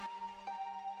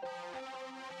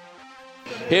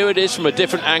Here it is from a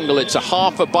different angle. It's a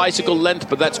half a bicycle length,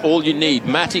 but that's all you need.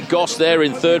 Matty Goss there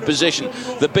in third position.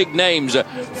 The big names,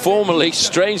 formerly,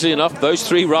 strangely enough, those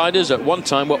three riders at one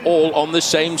time were all on the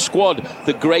same squad,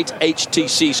 the great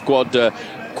HTC squad.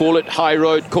 Call it High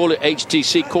Road, call it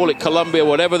HTC, call it Columbia,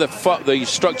 whatever the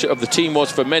structure of the team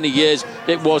was for many years.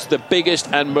 It was the biggest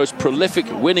and most prolific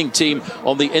winning team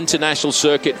on the international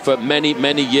circuit for many,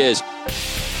 many years.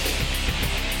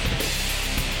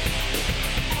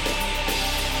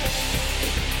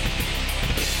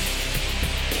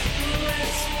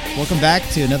 Welcome back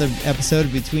to another episode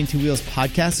of Between Two Wheels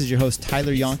podcast. This is your host,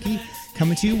 Tyler Yonke,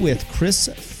 coming to you with Chris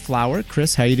Flower.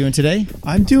 Chris, how are you doing today?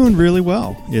 I'm doing really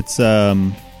well. It's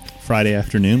Friday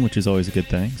afternoon, which is always a good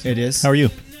thing. So. It is. How are you?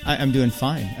 I'm doing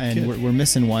fine, and we're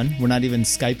missing one. We're not even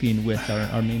Skyping with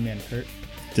our main man, Kurt.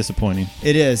 Disappointing.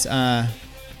 It is.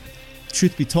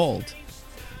 Truth be told,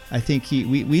 I think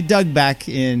we dug back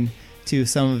into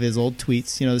some of his old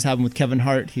tweets. You know, this happened with Kevin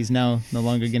Hart. He's now no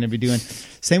longer going to be doing.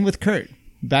 Same with Kurt.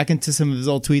 Back into some of his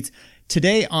old tweets.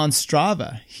 Today on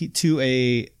Strava, to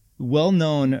a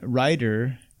well-known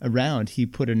rider around, he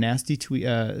put a nasty tweet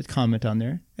comment on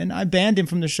there, and I banned him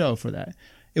from the show for that.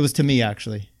 It was to me,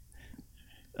 actually.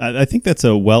 I think that's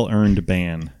a well-earned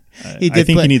ban. I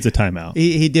think he needs a timeout.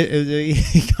 He did.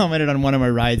 He commented on one of my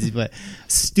rides. He put,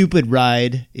 "Stupid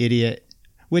ride, idiot."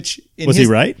 Which was he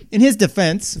right? In his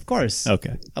defense, of course.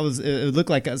 Okay. It looked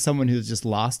like someone who's just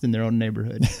lost in their own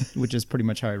neighborhood, which is pretty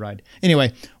much how I ride.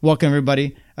 Anyway, welcome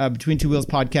everybody. Between Two Wheels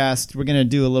podcast. We're gonna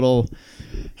do a little.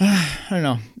 I don't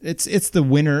know. It's the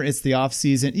winter. It's the off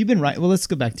season. You've been riding. Well, let's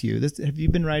go back to you. Have you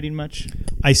been riding much?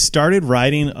 I started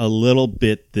riding a little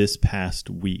bit this past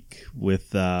week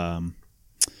with the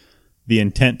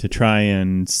intent to try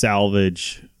and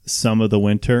salvage some of the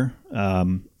winter.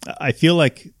 I feel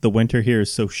like the winter here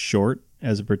is so short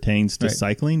as it pertains to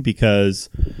cycling because,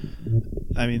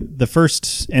 I mean, the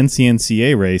first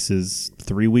NCNCA race is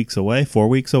 3 weeks away, 4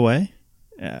 weeks away.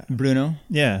 Bruno?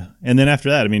 Yeah. And then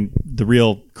after that, I mean, the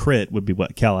real crit would be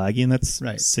what, Cal Aggie, and that's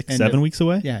 7 weeks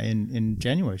away? Yeah, in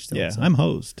January still. Yeah, so. I'm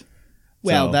hosed.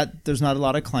 Well, there's not a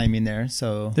lot of climbing there,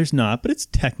 so... There's not, but it's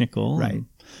technical. Right.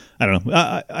 I don't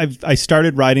know. I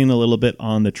started riding a little bit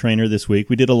on the trainer this week.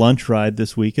 We did a lunch ride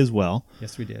this week as well.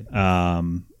 Yes, we did.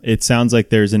 It sounds like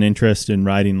there's an interest in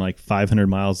riding like 500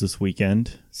 miles this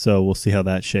weekend, so we'll see how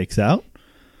that shakes out.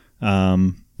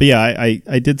 But yeah,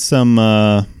 I did took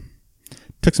some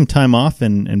time off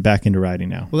and back into riding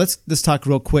now. Well, let's talk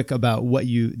real quick about what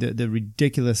the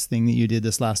ridiculous thing that you did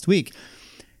this last week.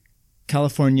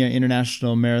 California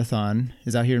International Marathon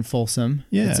is out here in Folsom.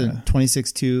 Yeah. It's a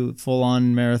 26-2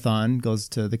 full-on marathon, goes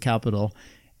to the capital.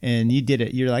 And you did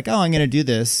it. You're like, oh, I'm going to do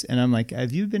this. And I'm like,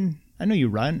 have you been... I know you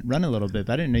run a little bit,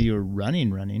 but I didn't know you were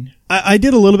running. I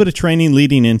did a little bit of training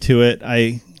leading into it.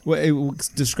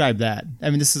 Describe that.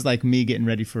 I mean, this is like me getting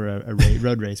ready for a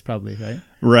road race, probably, right?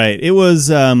 Right. It was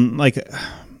I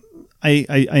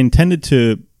intended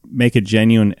to make a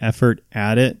genuine effort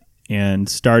at it and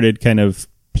started kind of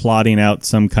plotting out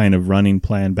some kind of running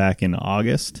plan back in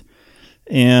August.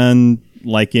 And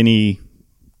like any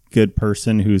good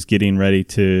person who's getting ready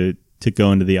to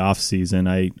go into the off season,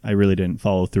 I really didn't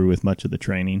follow through with much of the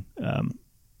training.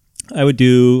 I would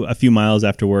do a few miles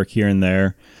after work here and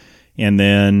there. And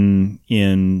then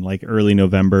in like early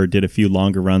November, did a few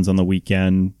longer runs on the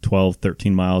weekend, 12,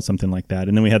 13 miles, something like that.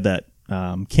 And then we had that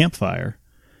campfire.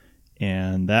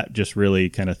 And that just really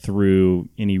kind of threw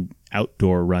any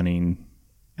outdoor running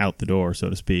out the door, so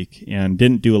to speak, and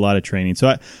didn't do a lot of training. So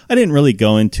I didn't really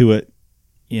go into it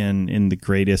in the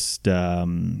greatest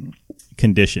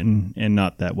condition and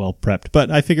not that well prepped. But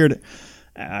I figured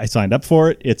I signed up for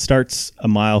it. It starts a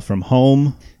mile from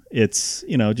home. It's,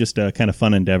 just a kind of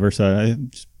fun endeavor. So I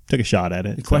just took a shot at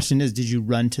it. The question is, did you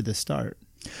run to the start?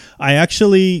 I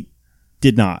actually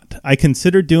did not. I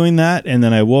considered doing that, and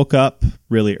then I woke up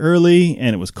really early,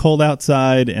 and it was cold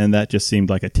outside, and that just seemed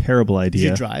like a terrible idea. Did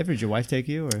you drive, or did your wife take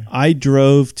you? Or? I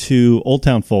drove to Old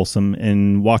Town Folsom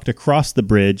and walked across the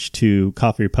bridge to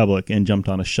Coffee Republic and jumped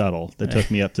on a shuttle that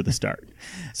took me up to the start.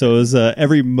 So it was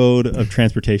every mode of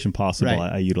transportation possible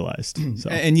I utilized. So.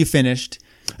 And you finished.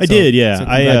 I did, yeah. So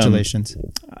congratulations.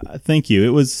 Thank you. It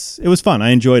was fun.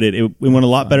 I enjoyed it. It went a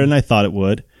lot better than I thought it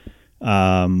would.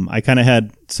 I kind of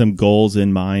had some goals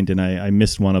in mind, and I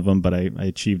missed one of them, but I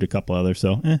achieved a couple others.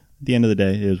 So at the end of the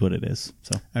day, it is what it is.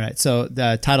 So all right. So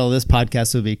the title of this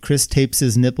podcast will be Chris Tapes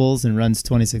His Nipples and Runs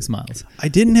 26 Miles. I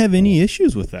didn't have any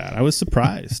issues with that. I was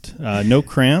surprised. No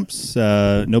cramps,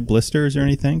 no blisters or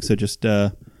anything. So just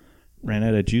ran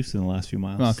out of juice in the last few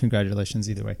miles. Well, congratulations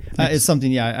either way. It's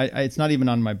something, it's not even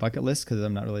on my bucket list because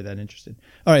I'm not really that interested.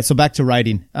 All right, so back to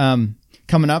riding.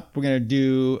 Coming up, we're going to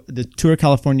do the Tour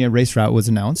California race route was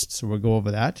announced, so we'll go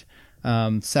over that.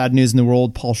 Sad news in the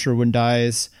world, Paul Sherwin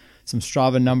dies. Some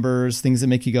Strava numbers, things that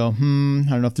make you go, I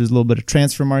don't know if there's a little bit of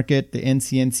transfer market. The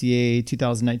NCNCA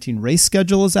 2019 race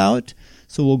schedule is out,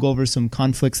 so we'll go over some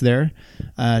conflicts there.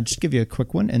 Just give you a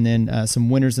quick one, and then some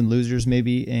winners and losers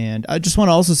maybe. And I just want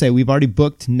to also say we've already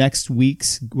booked next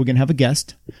week's. We're going to have a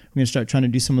guest. We're going to start trying to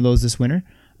do some of those this winter.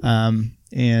 So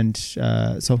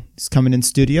he's coming in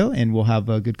studio, and we'll have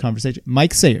a good conversation.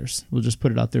 Mike Sayers, we'll just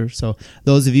put it out there. So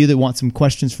those of you that want some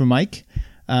questions for Mike,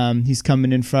 he's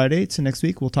coming in Friday to next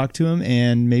week. We'll talk to him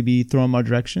and maybe throw him our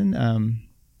direction.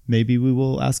 Maybe we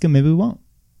will ask him, maybe we won't.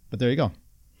 But there you go.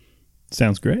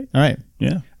 Sounds great. All right.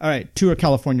 Yeah. All right. Tour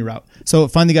California route. So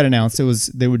it finally got announced.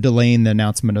 They were delaying the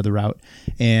announcement of the route,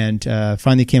 and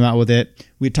finally came out with it.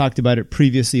 We talked about it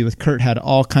previously with Kurt. Had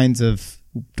all kinds of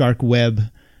dark web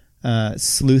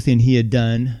sleuthing he had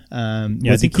done.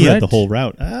 I think he had the whole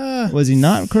route. Was he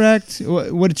not correct?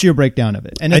 What's your breakdown of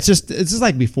it? And it's just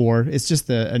like before. It's just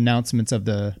the announcements of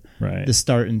the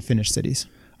start and finish cities.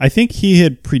 I think he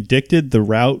had predicted the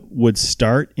route would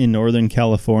start in Northern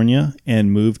California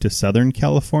and move to Southern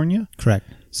California. Correct.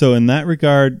 So in that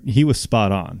regard, he was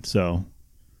spot on. So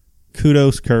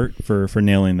kudos, Kurt, for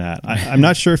nailing that. I'm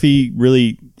not sure if he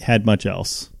really had much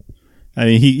else. I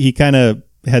mean, he kind of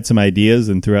had some ideas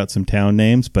and threw out some town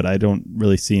names, but I don't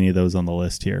really see any of those on the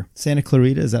list here. Santa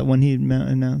Clarita, is that one he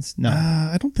announced? No.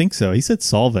 I don't think so. He said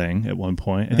Solvang at one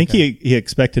point. I think he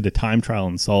expected a time trial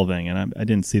in Solvang, and I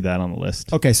didn't see that on the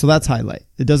list. Okay, so that's highlight.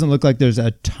 It doesn't look like there's a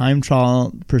time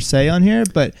trial per se on here,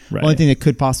 but the only thing that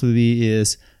could possibly be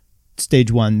is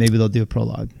stage one. Maybe they'll do a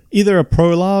prologue. Either a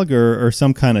prologue or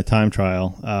some kind of time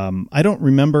trial. I don't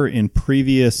remember in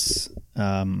previous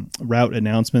route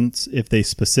announcements if they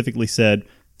specifically said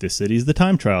this city's the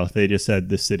time trial, if they just said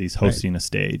this city's hosting a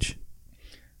stage.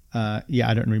 I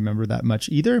don't remember that much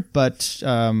either, but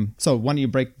so why don't you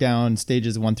break down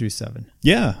stages 1 through 7?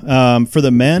 For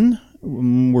the men,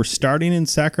 we're starting in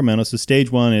Sacramento. So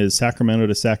stage 1 is Sacramento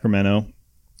to Sacramento.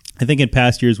 I think in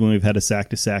past years when we've had a sac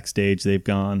to sac stage, they've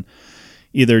gone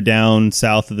either down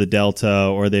south of the Delta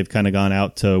or they've kind of gone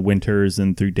out to Winters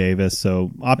and through Davis. So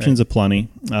options aplenty.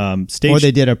 Or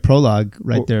they did a prologue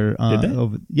there. Did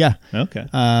they? Yeah. Okay.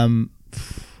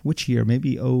 Which year?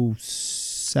 Maybe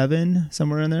 07,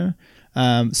 somewhere in there.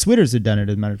 Switters had done it,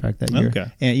 as a matter of fact, that year. Okay.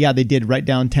 And they did right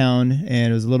downtown,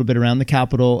 and it was a little bit around the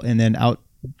Capitol, and then out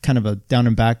kind of a down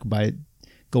and back by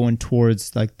going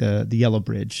towards like the Yellow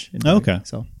Bridge. Okay.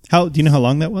 So do you know how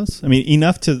long that was? I mean,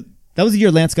 enough to... That was the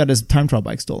year Lance got his time trial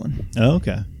bike stolen. Oh,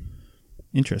 okay.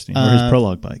 Interesting. Or his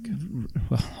prologue bike.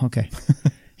 Well, okay.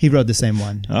 He rode the same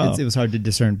one. Oh. It was hard to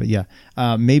discern, but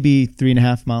maybe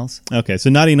 3.5 miles. Okay, so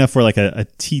not enough where like a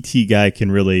TT guy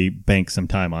can really bank some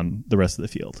time on the rest of the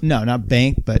field. No, not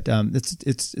bank, but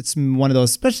it's one of those.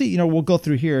 Especially, we'll go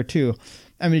through here too.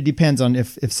 I mean, it depends on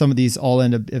if some of these all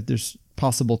end up, if there's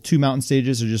possible 2 mountain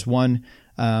stages or just one.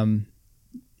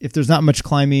 If there's not much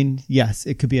climbing, yes,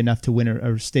 it could be enough to win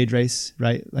a stage race,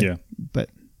 right?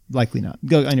 But likely not.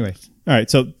 Go anyway. All right,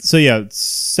 so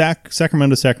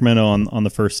Sacramento on the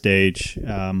first stage.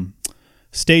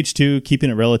 Stage 2,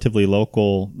 keeping it relatively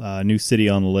local. New city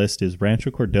on the list is Rancho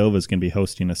Cordova is going to be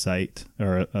hosting a site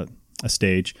or a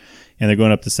stage, and they're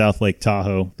going up to South Lake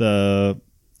Tahoe.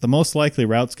 The most likely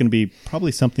route's going to be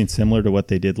probably something similar to what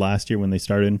they did last year when they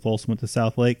started in Folsom to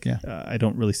South Lake. Yeah. I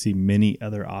don't really see many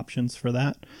other options for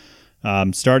that.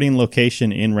 Starting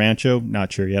location in Rancho,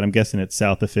 not sure yet. I'm guessing it's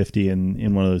south of 50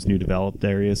 in one of those new developed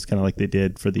areas, kind of like they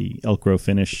did for the Elk Grove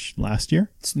finish last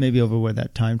year. It's maybe over where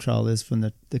that time trial is from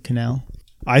the canal.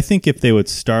 I think if they would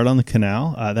start on the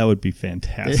canal, that would be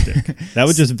fantastic. That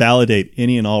would just validate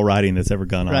any and all riding that's ever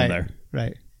gone on there.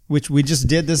 Right. Which we just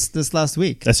did this last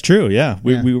week. That's true, yeah.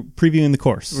 We were previewing the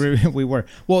course. We were.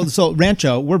 Well, so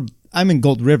Rancho, I'm in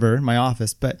Gold River, my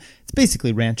office, but it's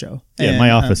basically Rancho. Yeah,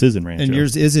 my office is in Rancho. And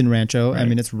yours is in Rancho. Right. I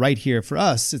mean, it's right here. For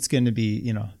us, it's going to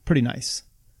be, pretty nice.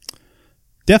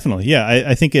 Definitely, yeah.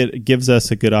 I think it gives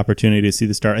us a good opportunity to see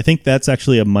the start. I think that's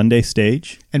actually a Monday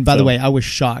stage. And by the way, I was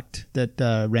shocked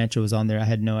that Rancho was on there. I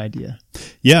had no idea.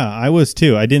 Yeah, I was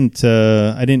too. I didn't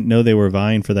know they were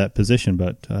vying for that position,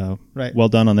 but well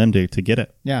done on them to get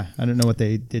it. Yeah, I don't know what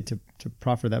they did to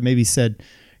proffer that. Maybe said,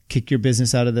 kick your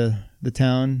business out of the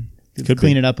town,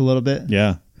 clean it up a little bit.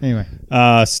 Yeah. Anyway,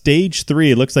 stage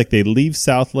 3, it looks like they leave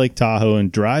South Lake Tahoe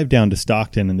and drive down to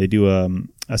Stockton, and they do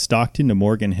a Stockton to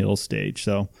Morgan Hill stage.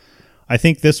 So I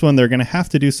think this one they're going to have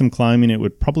to do some climbing. It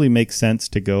would probably make sense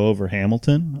to go over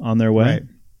Hamilton on their way. Right.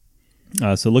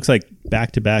 So it looks like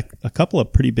back-to-back, a couple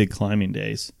of pretty big climbing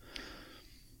days.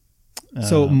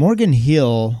 So Morgan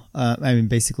Hill,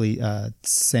 basically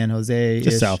San Jose,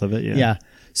 Just south of it, yeah. Yeah.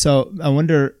 So I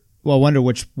wonder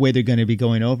which way they're going to be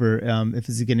going over. If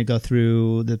it's going to go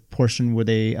through the portion where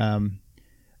they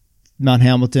Mount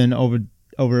Hamilton over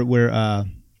where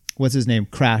what's his name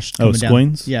crashed.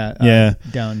 Squines? Yeah.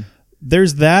 Down.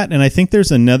 There's that, and I think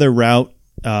there's another route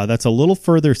that's a little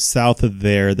further south of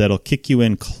there that'll kick you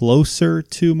in closer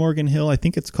to Morgan Hill. I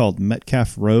think it's called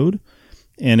Metcalf Road,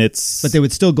 and it's. But they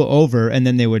would still go over, and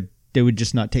then they would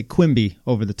just not take Quimby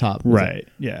over the top. Right.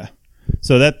 Yeah.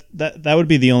 So that would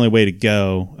be the only way to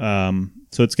go.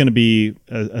 So it's going to be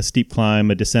a steep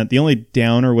climb, a descent. The only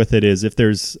downer with it is if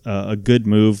there's a good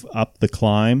move up the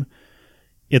climb,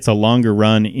 it's a longer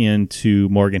run into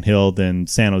Morgan Hill than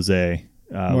San Jose.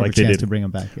 More of a chance to bring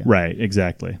them back. Yeah. Right,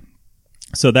 exactly.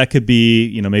 So that could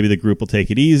be, maybe the group will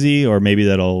take it easy, or maybe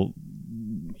that'll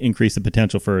increase the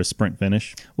potential for a sprint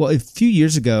finish. Well, a few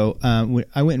years ago,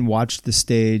 I went and watched the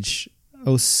stage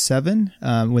 07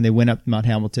 when they went up Mount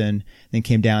Hamilton, then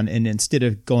came down, and instead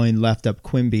of going left up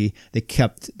Quimby, they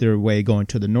kept their way going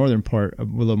to the northern part, a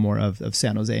little more of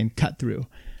San Jose, and cut through.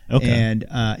 Okay. And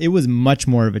it was much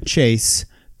more of a chase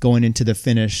going into the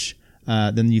finish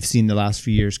than you've seen the last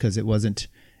few years, because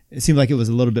it seemed like it was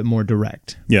a little bit more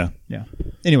direct. Yeah.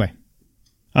 Anyway.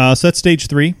 So that's stage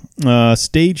 3.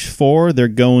 Stage 4, they're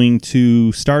going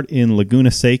to start in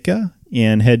Laguna Seca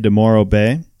and head to Morro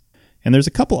Bay. And there's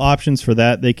a couple options for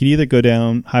that. They could either go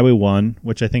down Highway 1,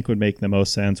 which I think would make the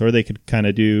most sense, or they could kind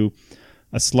of do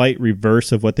a slight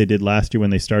reverse of what they did last year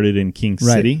when they started in King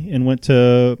City and went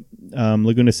to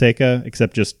Laguna Seca,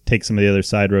 except just take some of the other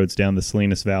side roads down the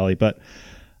Salinas Valley. But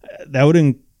that would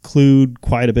include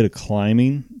quite a bit of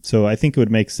climbing. So I think it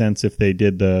would make sense if they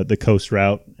did the coast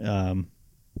route,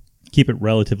 keep it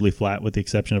relatively flat with the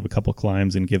exception of a couple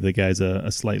climbs, and give the guys a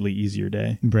slightly easier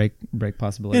day. Break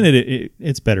possibility. And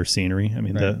it's better scenery. I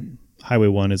mean, the Highway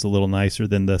 1 is a little nicer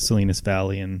than the Salinas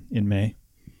Valley in May.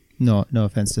 No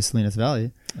offense to Salinas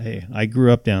Valley. Hey, I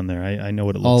grew up down there. I know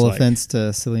what it looks All like. All offense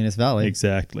to Salinas Valley.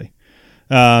 Exactly.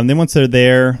 Then once they're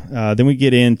there, then we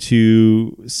get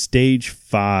into stage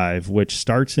 5, which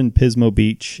starts in Pismo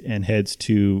Beach and heads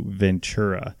to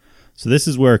Ventura. So this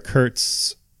is where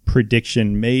Kurt's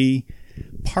prediction may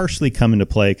partially come into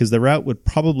play, because the route would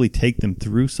probably take them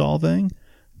through Solvang.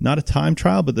 Not a time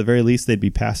trial, but at the very least they'd be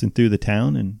passing through the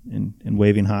town and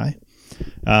waving high.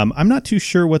 I'm not too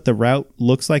sure what the route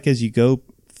looks like as you go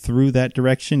through that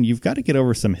direction. You've got to get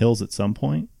over some hills at some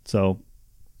point. So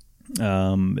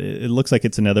it looks like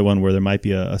it's another one where there might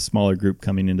be a smaller group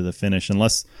coming into the finish,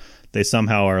 unless they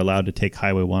somehow are allowed to take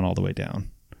Highway 1 all the way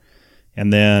down.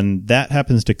 And then that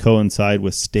happens to coincide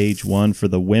with stage 1 for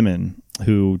the women,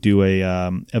 who do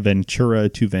a Ventura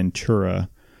to Ventura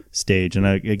stage. And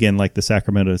again, like the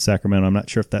Sacramento to Sacramento, I'm not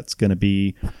sure if that's going to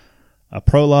be a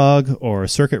prologue or a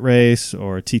circuit race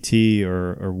or a TT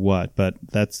or what, but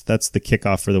that's the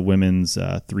kickoff for the women's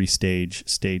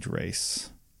 3-stage race.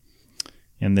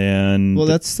 And then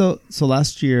that's so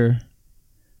last year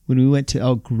when we went to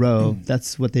Elk Grove,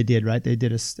 that's what they did, right? They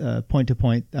did a point to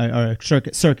point or a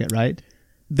circuit, right?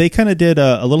 They kind of did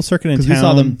a little circuit in town. Because we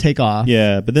saw them take off.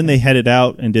 Yeah, but then they headed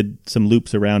out and did some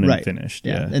loops around and finished.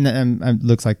 Yeah. And it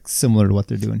looks like similar to what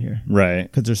they're doing here. Right.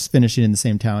 Because they're finishing in the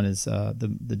same town as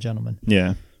the gentleman.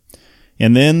 Yeah.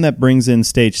 And then that brings in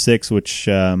stage 6, which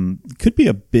could be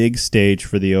a big stage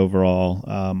for the overall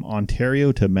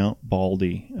Ontario to Mount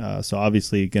Baldy. So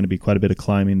obviously going to be quite a bit of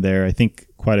climbing there. I think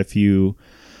quite a few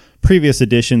previous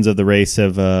editions of the race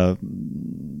have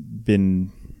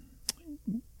been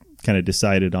kind of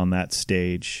decided on that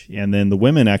stage. And then the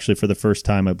women actually for the first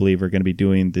time, I believe, are going to be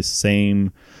doing the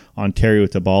same Ontario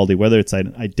to Baldy. Whether it's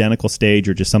an identical stage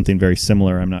or just something very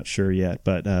similar, I'm not sure yet.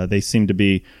 But they seem to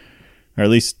be, or at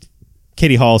least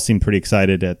Katie Hall seemed pretty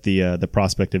excited at the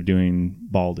prospect of doing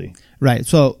Baldy. Right.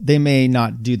 So they may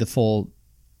not do the full,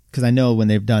 because I know when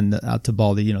they've done out to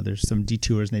Baldy, there's some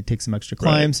detours and they take some extra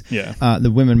climbs. Right. Yeah. The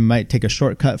women might take a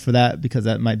shortcut for that, because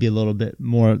that might be a little bit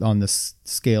more on the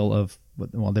scale of,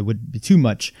 they would be too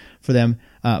much for them.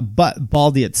 But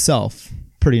Baldy itself,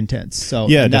 pretty intense. So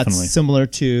yeah, that's definitely similar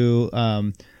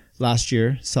to last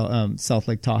year, South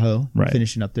Lake Tahoe,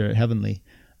 finishing up there at Heavenly.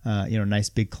 Nice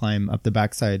big climb up the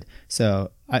backside.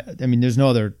 So I mean, there's no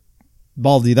other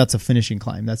Baldy. That's a finishing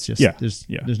climb. That's just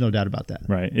there's no doubt about that.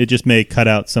 Right. It just may cut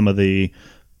out some of the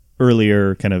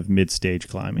earlier kind of mid-stage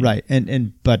climbing. Right.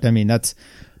 But I mean, that's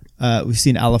we've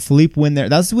seen Alaphilippe win there.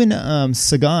 That's when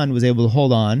Sagan was able to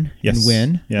hold on and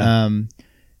win. Yeah.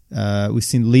 We've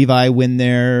seen Levi win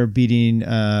there, beating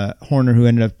Horner, who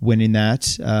ended up winning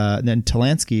that. And then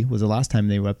Talansky was the last time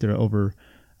they were up there over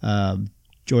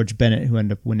George Bennett, who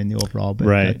ended up winning the overall. But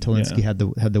Talansky had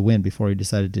the win before he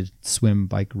decided to swim,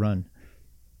 bike, run.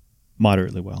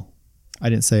 Moderately well. I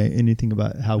didn't say anything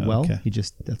about how well. Okay.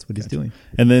 That's what he's doing.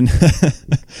 And then,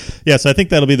 so I think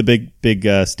that'll be the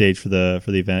big stage for the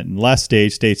event. And last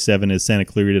stage 7, is Santa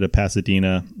Clarita to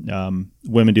Pasadena.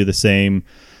 Women do the same,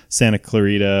 Santa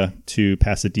Clarita to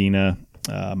Pasadena.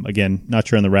 Again, not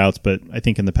sure on the routes, but I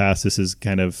think in the past this is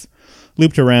kind of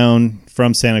looped around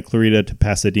from Santa Clarita to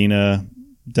Pasadena,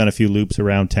 done a few loops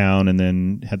around town, and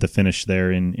then had the finish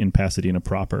there in Pasadena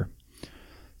proper.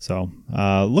 So,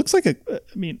 looks like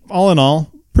all in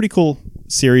all, pretty cool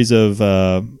series of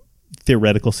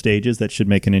theoretical stages that should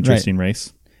make an interesting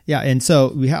race. Yeah, and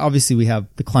so we have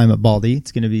the climb at Baldy.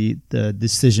 It's going to be the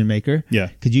decision maker. Yeah,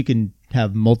 because you can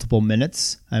have multiple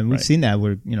minutes, and we've seen that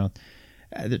where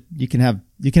you can have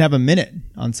a minute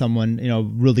on someone,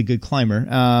 really good climber.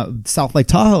 South Lake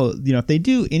Tahoe, if they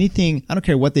do anything, I don't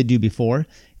care what they do before,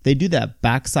 if they do that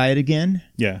backside again.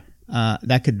 Yeah.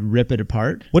 That could rip it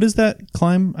apart. What is that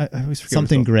climb? I always forget.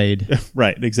 Something grade.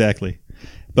 Right, exactly.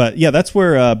 But yeah, that's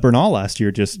where Bernal last year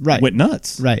just went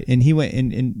nuts. Right, and he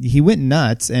went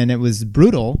nuts, and it was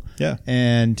brutal. Yeah,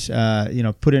 and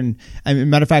put in.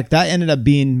 Matter of fact, that ended up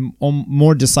being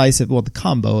more decisive. Well, the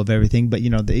combo of everything, but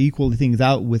they equal things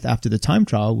out with after the time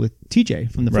trial with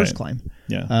TJ from the first climb.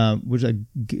 Yeah, which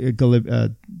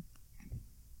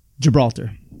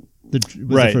Gibraltar.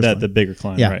 The bigger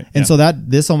climb. Yeah, right. And so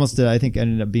this almost I think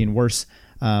ended up being worse,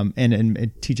 and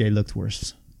TJ looked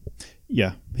worse.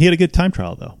 Yeah, he had a good time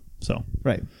trial though. So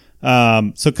right.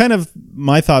 So kind of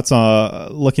my thoughts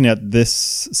on looking at this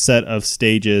set of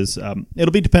stages.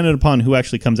 It'll be dependent upon who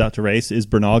actually comes out to race. Is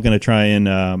Bernal going to try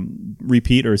and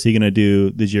repeat, or is he going to do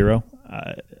the Giro?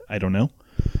 I don't know.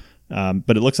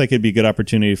 But it looks like it'd be a good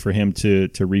opportunity for him to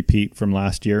repeat from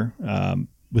last year.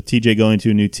 With TJ going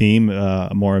to a new team,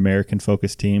 a more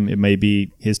American-focused team, it may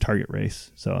be his target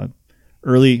race. So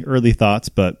early thoughts,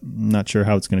 but I'm not sure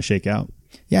how it's going to shake out.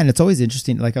 Yeah, and it's always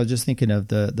interesting. Like I was just thinking of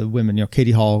the women.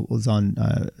 Katie Hall was on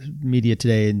media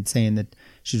today and saying that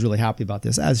she's really happy about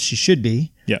this, as she should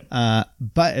be. Yeah.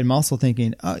 But I'm also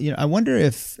thinking, I wonder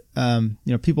if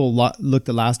people looked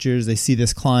at last year's, they see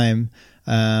this climb.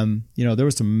 There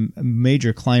were some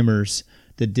major climbers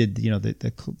that did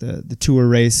the tour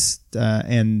race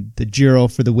and the Giro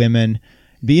for the women.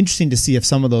 It'd be interesting to see if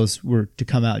some of those were to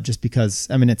come out, just because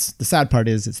it's the sad part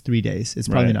is it's 3 days. It's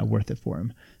probably not worth it for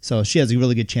him. So she has a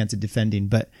really good chance of defending,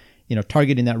 but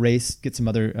targeting that race, get some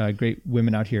other great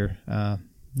women out here.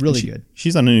 Really good.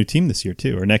 She's on a new team this year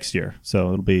too, or next year.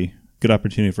 So it'll be a good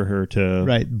opportunity for her to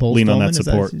lean on that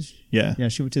support. Yeah.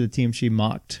 She went to the team she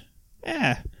mocked.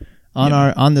 Yeah.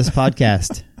 On this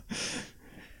podcast.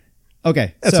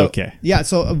 Okay, that's okay. Yeah,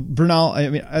 so Bernal,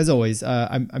 as always,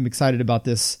 I'm excited about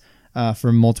this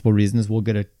for multiple reasons. We're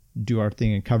going to do our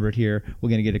thing and cover it here. We're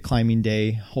going to get a climbing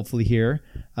day, hopefully here,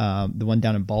 the one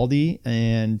down in Baldy,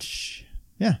 and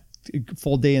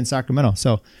full day in Sacramento.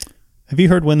 So, have you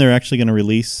heard when they're actually going to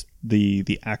release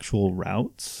the actual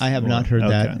routes? I have not heard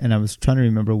that, and I was trying to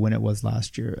remember when it was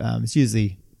last year. It's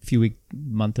usually a few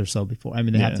month or so before.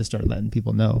 They have to start letting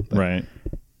people know. But. Right.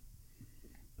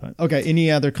 Okay.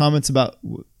 Any other comments about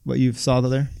what you saw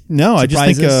there? No,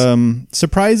 surprises? I just think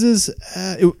surprises.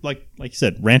 Like you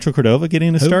said, Rancho Cordova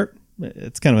getting a start.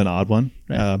 It's kind of an odd one.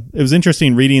 Right. It was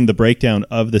interesting reading the breakdown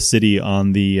of the city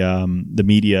on the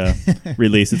media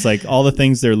release. It's like all the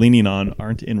things they're leaning on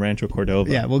aren't in Rancho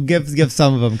Cordova. Yeah, we'll give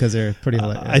some of them because they're pretty.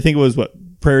 I think it was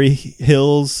Prairie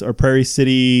Hills or Prairie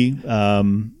City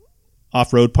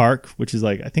Off-Road Park, which is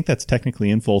I think that's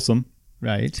technically in Folsom,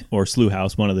 right? Or Slough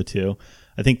House, one of the two.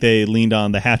 I think they leaned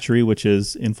on the Hatchery, which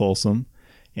is in Folsom.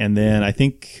 And then I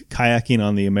think kayaking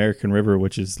on the American River,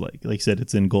 which is like you said,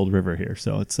 it's in Gold River here.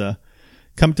 So it's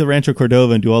come to Rancho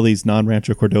Cordova and do all these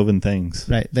non-Rancho Cordovan things.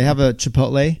 Right. They have a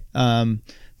Chipotle.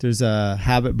 There's a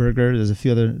Habit Burger. There's a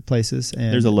few other places.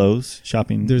 And there's a Lowe's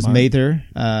shopping. There's mart. Mather.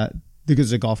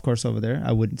 There's a golf course over there.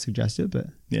 I wouldn't suggest it, but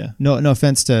yeah. No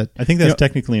offense to. I think that's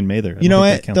technically in Mather. You know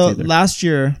what? Last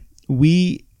year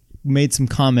we made some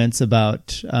comments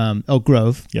about Elk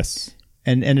Grove. Yes.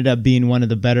 And ended up being one of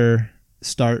the better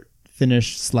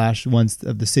start-finish / ones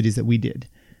of the cities that we did.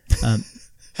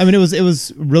 It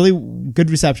was really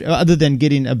good reception. Other than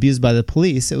getting abused by the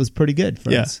police, it was pretty good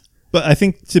for us. But I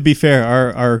think, to be fair,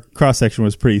 our cross-section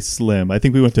was pretty slim. I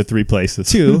think we went to 3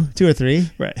 places. Two or three.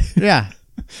 Right. Yeah.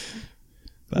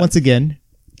 Once again.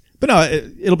 But no,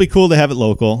 it'll be cool to have it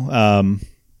local.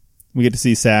 We get to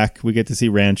see Sac. We get to see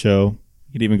Rancho.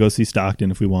 You could even go see Stockton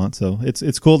if we want. So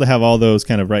it's cool to have all those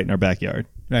kind of right in our backyard.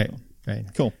 Right.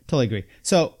 Cool. Totally agree.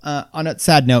 So on a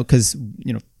sad note, because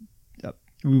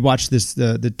we watched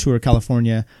the Tour of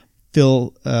California.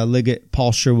 Phil Liggett,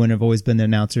 Paul Sherwin have always been the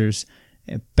announcers.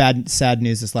 Sad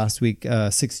news this last week.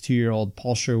 62-year-old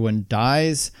Paul Sherwin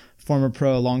dies. Former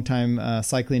pro, longtime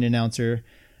cycling announcer.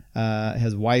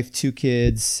 Has wife, 2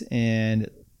 kids, and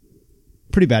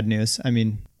pretty bad news. I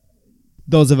mean,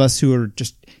 those of us who are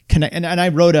just connect, and I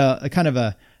wrote a kind of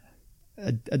a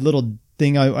little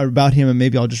thing about him, and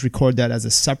maybe I'll just record that as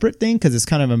a separate thing because it's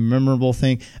kind of a memorable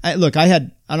thing.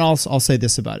 I'll say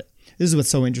this about it. This is what's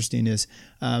so interesting is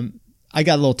I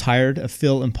got a little tired of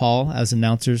Phil and Paul as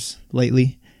announcers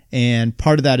lately, and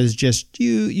part of that is just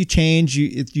you change.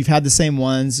 You've had the same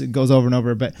ones. It goes over and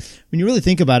over. But when you really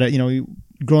think about it,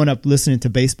 growing up listening to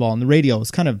baseball on the radio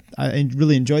was I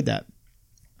really enjoyed that.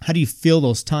 How do you feel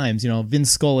those times? Vin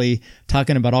Scully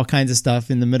talking about all kinds of stuff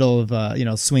in the middle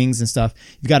of, swings and stuff.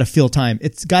 You've got to feel time.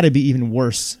 It's got to be even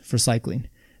worse for cycling.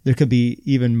 There could be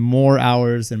even more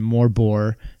hours and more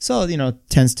bore. So,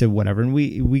 tends to whatever. And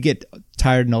we get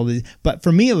tired and all these. But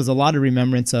for me, it was a lot of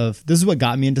remembrance of, this is what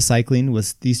got me into cycling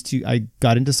was these two. I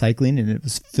got into cycling and it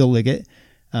was Phil Liggett.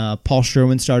 Paul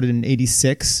Sherwin started in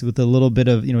 86 with a little bit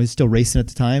of, he's still racing at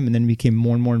the time, and then became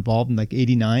more and more involved in like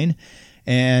 89.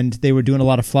 And they were doing a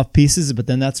lot of fluff pieces, but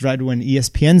then that's right when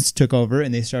ESPN's took over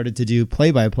and they started to do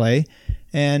play-by-play,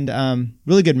 and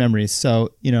really good memories. So,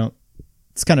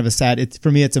 it's kind of a sad. For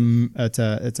me, it's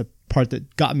a part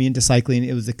that got me into cycling.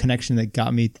 It was a connection that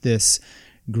got me this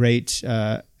great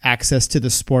access to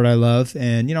the sport I love.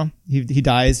 And he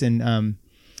dies, and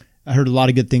I heard a lot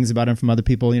of good things about him from other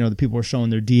people. The people were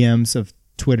showing their DMs of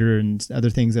Twitter and other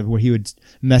things of where he would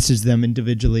message them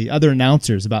individually, other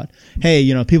announcers about, hey,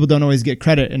 people don't always get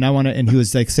credit, and and he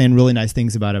was like saying really nice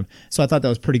things about him. So I thought that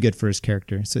was pretty good for his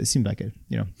character. So it seemed like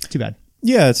too bad.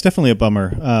 Yeah, it's definitely a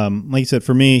bummer. Like you said,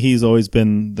 for me, he's always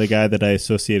been the guy that I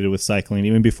associated with cycling.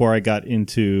 Even before I got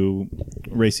into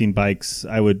racing bikes,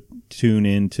 I would tune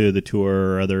into the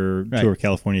Tour or other Tour of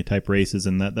California type races,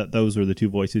 and that those were the two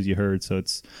voices you heard. So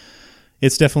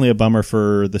it's definitely a bummer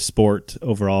for the sport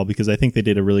overall, because I think they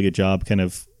did a really good job kind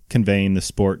of conveying the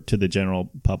sport to the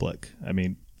general public. I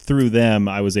mean, through them,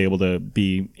 I was able to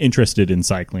be interested in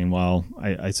cycling, while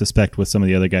I suspect with some of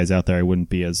the other guys out there, I wouldn't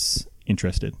be as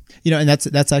interested. And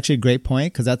that's actually a great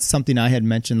point, because that's something I had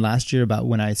mentioned last year about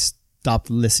when I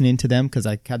stopped listening to them, because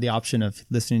I had the option of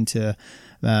listening to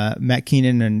Matt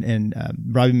Keenan and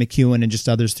Robbie McEwen and just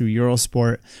others through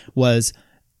Eurosport. Was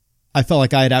I felt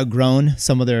like I had outgrown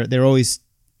some of they're always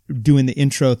doing the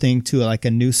intro thing to like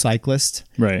a new cyclist.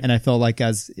 Right. And I felt like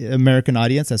as American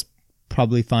audience, that's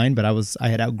probably fine, but I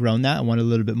had outgrown that. I wanted a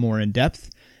little bit more in depth.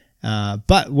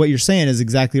 But what you're saying is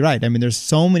exactly right. I mean, there's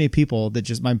so many people that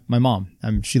just, my mom,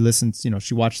 she listens,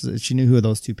 she watches, she knew who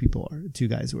those two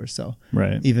guys were. So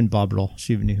right. Even Bob Roll,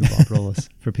 she even knew who Bob Roll was,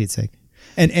 for Pete's sake.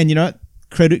 And you know what?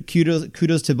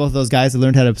 Kudos to both of those guys that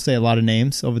learned how to say a lot of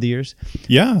names over the years.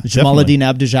 Yeah, Jamaluddin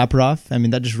Abdujaparov. I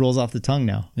mean, that just rolls off the tongue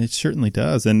now. It certainly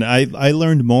does. And I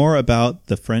learned more about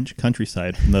the French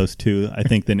countryside from those two, I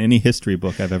think, than any history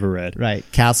book I've ever read. Right.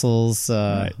 Castles,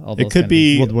 right. All those it could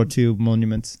be World War II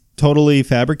monuments. Totally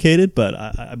fabricated, but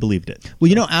I believed it.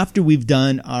 Well, after we've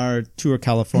done our Tour of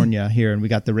California here and we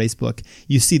got the race book,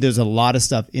 you see there's a lot of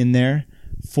stuff in there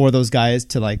for those guys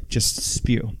to like just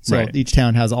spew. So right. Each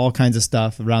town has all kinds of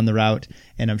stuff around the route,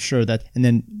 and I'm sure that, and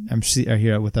then I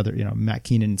hear with other, Matt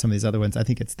Keenan and some of these other ones, I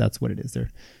think that's what it is.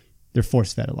 They're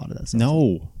force fed a lot of that stuff.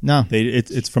 No.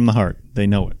 It's from the heart. They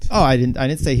know it. Oh, I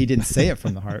didn't say he didn't say it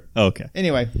from the heart. Okay.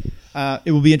 Anyway,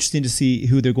 it will be interesting to see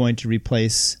who they're going to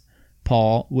replace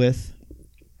Paul with.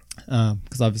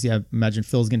 Because obviously I imagine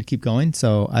Phil's going to keep going.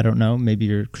 So I don't know. Maybe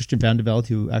you're Christian Vandeveld,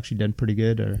 who actually did pretty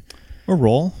good, or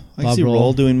Roll. I can see Roll.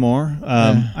 Roll doing more.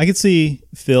 I could see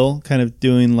Phil kind of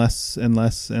doing less and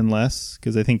less and less,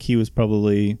 because I think he was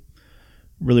probably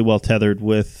really well tethered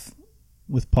with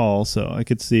Paul. So I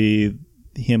could see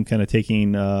him kind of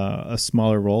taking a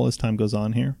smaller role as time goes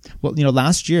on here. Well,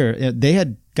 last year they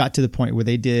had got to the point where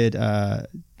they did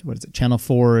Channel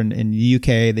 4 in the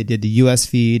UK. They did the US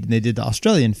feed and they did the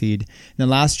Australian feed. And then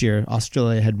last year,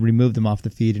 Australia had removed them off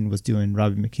the feed and was doing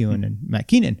Robbie McEwen and Matt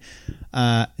Keenan.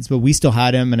 But we still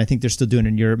had him, and I think they're still doing it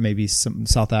in Europe, maybe some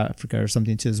South Africa or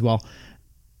something too as well.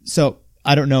 So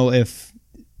I don't know if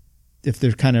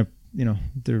they're kind of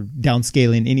they're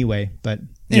downscaling anyway. But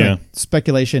anyway,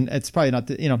 speculation. It's probably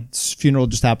not funeral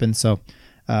just happened. So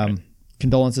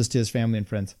condolences to his family and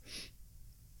friends.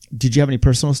 Did you have any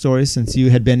personal stories since you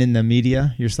had been in the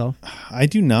media yourself? I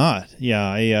do not. Yeah,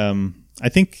 I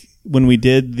think when we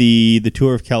did the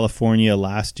tour of California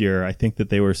last year, I think that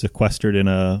they were sequestered in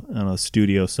a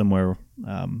studio somewhere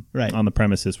Right. on the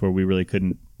premises where we really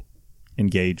couldn't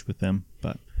engage with them.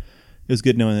 But it was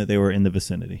good knowing that they were in the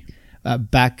vicinity.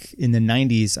 Back in the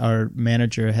 90s, our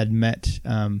manager had met,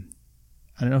 I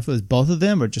don't know if it was both of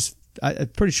them or just, I'm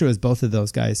pretty sure it was both of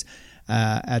those guys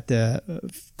at the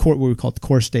court, what we called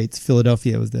Core States,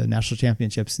 Philadelphia. It was the national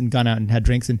championships, and gone out and had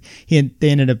drinks. And they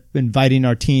ended up inviting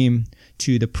our team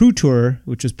to the Pru Tour,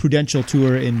 which was Prudential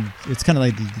Tour. It's kind of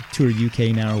like the Tour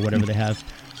UK now or whatever they have.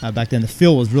 Back then, the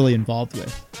Phil was really involved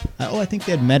with. I think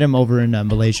they had met him over in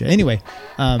Malaysia. Anyway,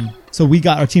 so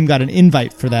our team got an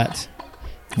invite for that.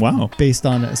 Wow. Based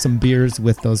on some beers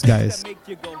with those guys.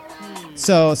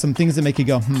 So some things that make you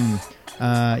go,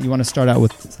 you want to start out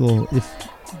with a little...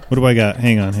 What do I got?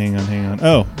 Hang on.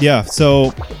 Oh, yeah.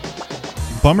 So,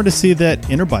 bummer to see that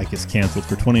Interbike is canceled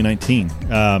for 2019.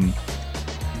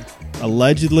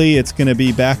 Allegedly, it's going to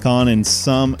be back on in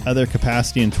some other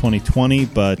capacity in 2020,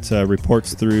 but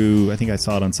reports through, I think I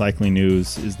saw it on Cycling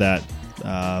News, is that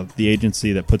the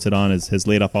agency that puts it on has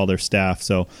laid off all their staff.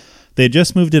 So they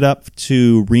just moved it up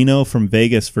to Reno from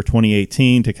Vegas for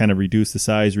 2018 to kind of reduce the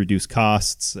size, reduce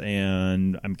costs.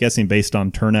 And I'm guessing based on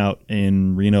turnout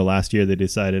in Reno last year, they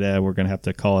decided, we're going to have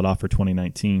to call it off for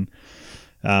 2019.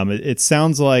 It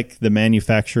sounds like the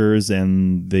manufacturers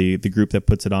and the group that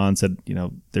puts it on said,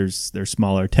 there's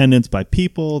smaller attendance by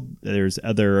people. There's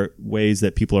other ways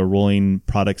that people are rolling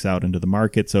products out into the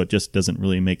market. So it just doesn't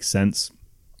really make sense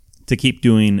to keep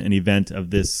doing an event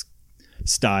of this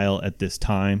style at this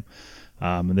time.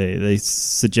 They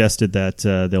suggested that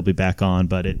they'll be back on,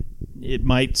 but it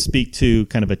might speak to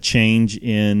kind of a change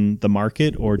in the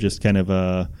market or just kind of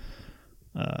a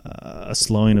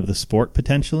slowing of the sport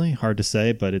potentially. Hard to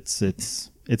say, but it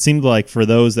seemed like for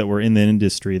those that were in the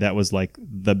industry, that was like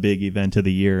the big event of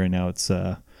the year, and now it's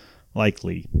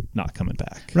likely not coming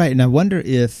back. Right, and I wonder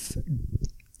if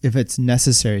it's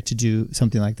necessary to do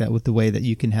something like that with the way that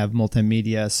you can have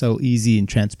multimedia so easy and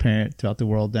transparent throughout the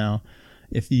world now.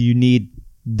 If you need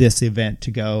this event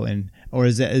to go, or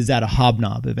is that a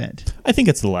hobnob event? I think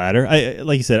it's the latter.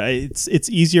 Like you said, it's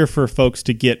easier for folks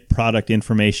to get product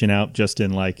information out just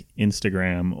in like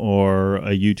Instagram or a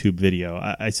YouTube video.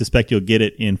 I suspect you'll get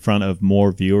it in front of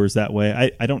more viewers that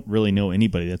way. I don't really know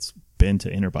anybody that's been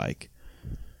to Interbike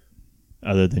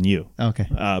other than you. Okay.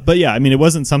 But yeah, I mean, it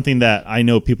wasn't something that I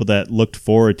know people that looked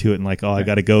forward to it and like, I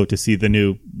got to go to see the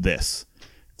new this.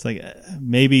 It's like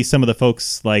maybe some of the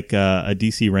folks like a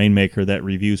DC Rainmaker that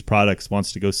reviews products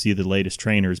wants to go see the latest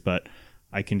trainers, but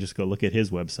I can just go look at his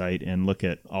website and look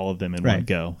at all of them in one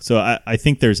go. So I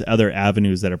think there's other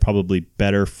avenues that are probably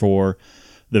better for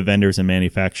the vendors and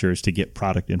manufacturers to get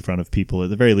product in front of people, at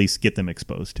the very least get them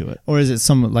exposed to it. Or is it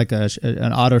some like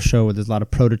an auto show where there's a lot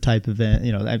of prototype event?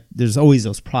 There's always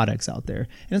those products out there,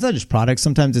 and it's not just products.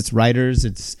 Sometimes it's riders.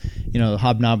 It's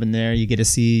hobnob in there. You get to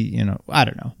see I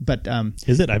don't know, but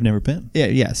is it? I've never been. Yeah.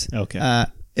 Yes. Okay.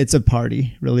 It's a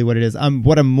party, really. What it is.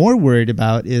 What I'm more worried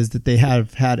about is that they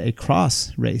have had a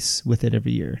cross race with it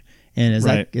every year, and is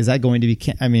that going to be?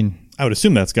 I would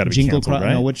assume that's got to be canceled,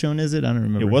 right? No, which one is it? I don't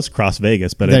remember. It was Cross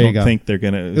Vegas, but I don't think they're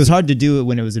going to... It was hard to do it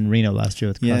when it was in Reno last year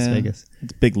with Cross Vegas.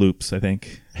 It's big loops, I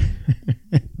think.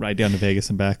 Ride down to Vegas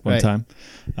and back one time.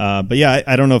 But yeah,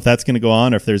 I don't know if that's going to go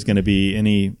on or if there's going to be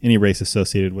any race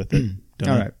associated with it.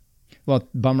 All right. Well,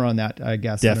 bummer on that, I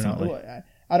guess. Definitely.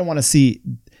 I don't want to see...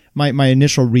 My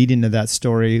initial reading of that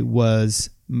story was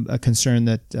a concern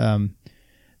that...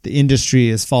 the industry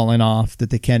is falling off, that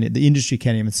the industry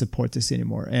can't even support this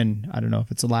anymore. And I don't know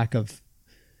if it's a lack of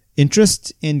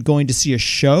interest in going to see a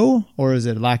show, or is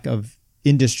it a lack of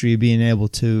industry being able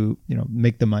to,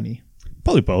 make the money?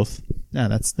 Probably both. Yeah,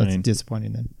 that's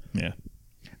disappointing then.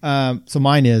 Yeah. So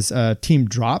mine is Team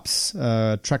Drops,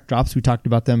 Trek Drops. We talked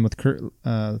about them with Kurt,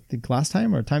 I think last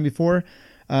time or time before,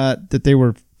 that they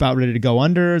were about ready to go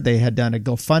under. They had done a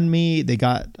GoFundMe. They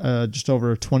got just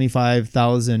over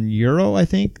 25,000 euro, I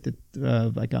think,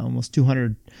 like almost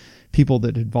 200 people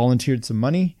that had volunteered some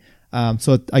money.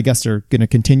 So I guess they're going to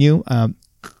continue.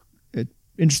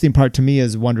 Interesting part to me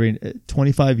is wondering,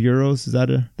 25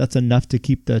 euros, that's enough to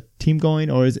keep the team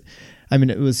going? Or is it,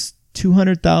 it was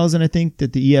 200,000, I think,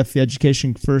 that the EF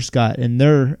Education first got. And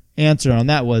their answer on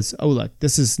that was, look,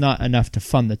 this is not enough to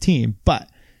fund the team, but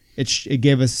it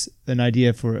gave us an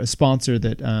idea for a sponsor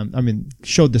that,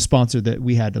 showed the sponsor that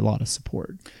we had a lot of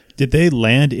support. Did they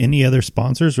land any other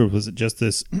sponsors, or was it just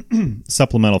this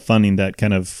supplemental funding that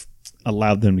kind of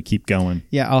allowed them to keep going?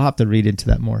 Yeah, I'll have to read into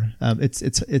that more.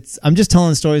 It's. I'm just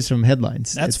telling stories from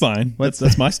headlines. That's fine.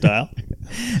 That's my style.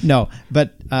 No,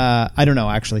 but I don't know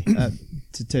actually.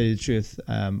 to tell you the truth.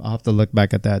 I'll have to look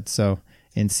back at that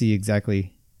and see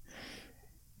exactly.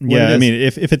 Yeah, I mean,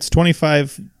 if it's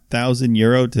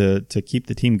 €25,000 to keep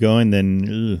the team going,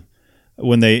 then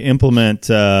when they implement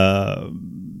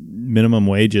minimum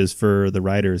wages for the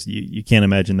riders, you can't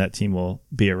imagine that team will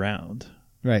be around.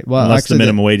 Right. Well, unless actually, the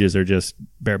minimum wages are just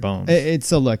bare bones. It's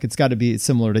got to be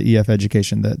similar to EF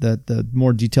Education. The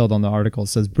more detailed on the article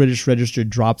says British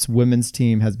Registered Drops women's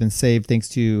team has been saved thanks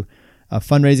to a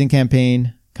fundraising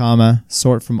campaign,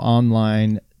 sort from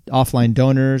offline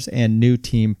donors and new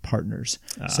team partners.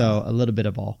 So a little bit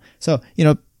of all. So,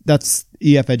 that's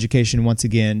EF Education. Once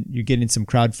again, you're getting some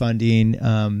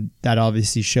crowdfunding. That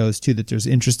obviously shows too that there's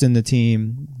interest in the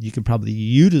team. You can probably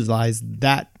utilize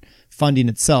that funding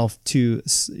itself to,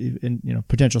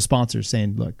 potential sponsors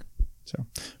saying, look, so.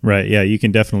 Right. Yeah. You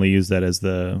can definitely use that as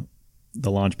the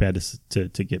launch pad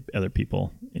to get other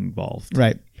people involved.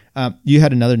 Right. You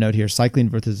had another note here, cycling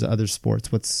versus other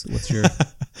sports. What's your...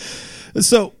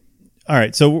 So, all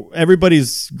right. So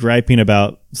everybody's griping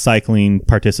about cycling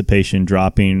participation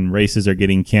dropping. Races are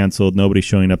getting canceled. Nobody's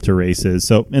showing up to races.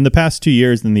 So in the past 2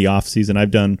 years in the off season,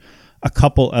 I've done a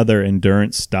couple other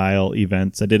endurance style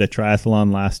events. I did a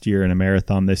triathlon last year and a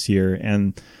marathon this year.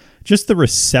 And just the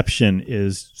reception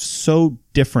is so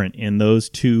different in those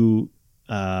two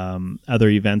other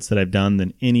events that I've done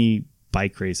than any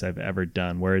bike race I've ever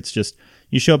done, where it's just,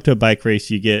 you show up to a bike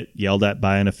race, you get yelled at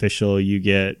by an official, you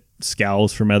get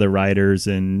scowls from other riders,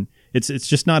 and it's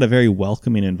just not a very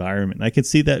welcoming environment. I could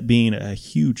see that being a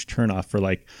huge turnoff for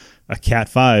like a Cat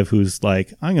 5 who's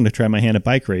like, I'm going to try my hand at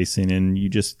bike racing, and you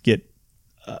just get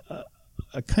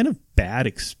a kind of bad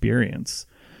experience.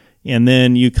 And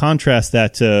then you contrast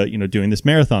that to, doing this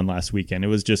marathon last weekend. It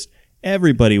was just,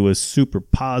 everybody was super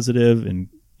positive and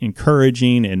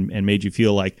encouraging and made you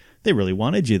feel like they really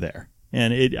wanted you there.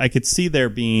 And I could see there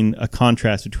being a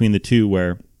contrast between the two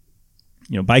where,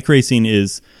 bike racing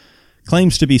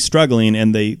claims to be struggling,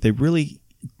 and they really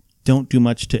don't do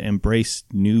much to embrace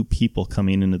new people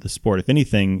coming into the sport. If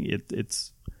anything,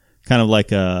 it's kind of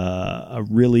like a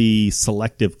really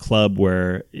selective club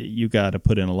where you got to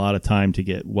put in a lot of time to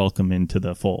get welcome into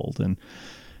the fold. And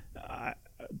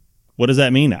what does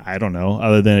that mean? I don't know,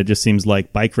 other than it just seems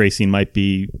like bike racing might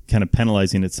be kind of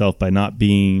penalizing itself by not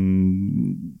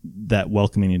being that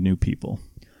welcoming of new people.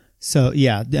 So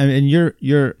yeah, I mean,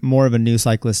 you're more of a new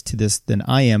cyclist to this than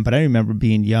I am, but I remember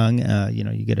being young.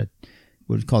 You get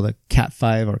what we call a Cat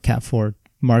 5 or Cat 4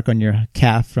 mark on your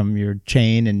calf from your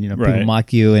chain, and people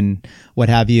mock you and what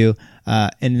have you,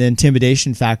 and the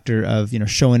intimidation factor of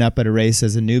showing up at a race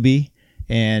as a newbie.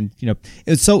 And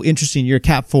it's so interesting. You're a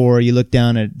Cat 4, you look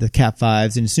down at the Cat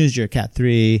 5s, and as soon as you're a Cat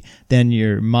 3, then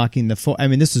you're mocking the 4. I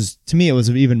mean, to me, it was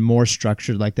even more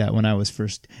structured like that when I was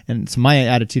first. And so my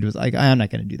attitude was like, I'm not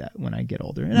going to do that when I get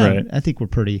older. And I think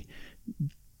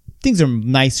things are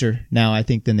nicer now, I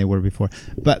think, than they were before.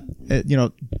 But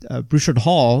Bouchard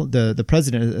Hall, the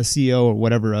president, CEO or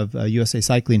whatever of USA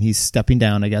Cycling, he's stepping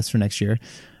down, I guess, for next year.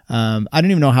 I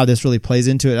don't even know how this really plays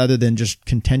into it, other than just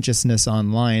contentiousness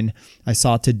online. I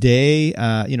saw today,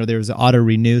 there was an auto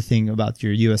renew thing about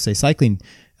your USA Cycling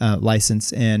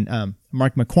license, and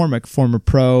Mark McCormick, former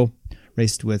pro,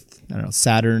 raced with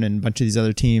Saturn and a bunch of these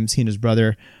other teams. He and his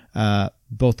brother,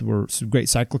 both were some great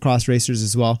cyclocross racers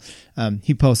as well.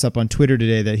 He posts up on Twitter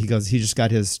today that he just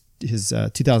got his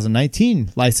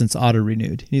 2019 license auto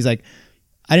renewed. He's like,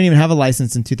 I didn't even have a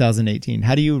license in 2018.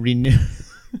 How do you renew?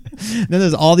 Then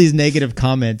there's all these negative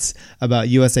comments about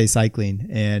USA Cycling,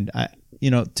 and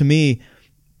to me,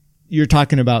 you're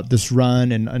talking about this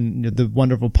run and the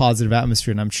wonderful positive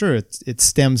atmosphere, and I'm sure it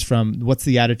stems from what's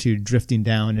the attitude drifting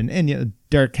down. And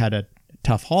Derek had a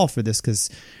tough haul for this because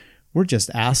we're just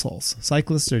assholes.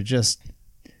 Cyclists are just,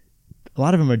 a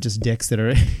lot of them are just dicks that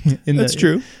are in That's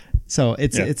true. So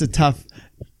it's a tough.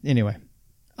 Anyway,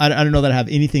 I don't know that I have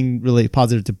anything really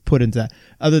positive to put into that,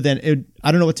 other than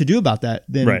I don't know what to do about that.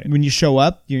 Then when you show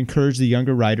up, you encourage the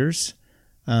younger riders.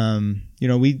 We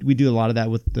do a lot of that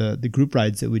with the group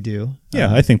rides that we do.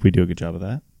 Yeah, I think we do a good job of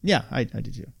that. Yeah, I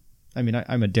do too. I mean,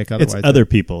 I'm a dick otherwise. It's other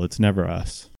people. It's never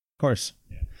us. Of course.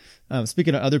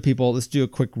 Speaking of other people, let's do a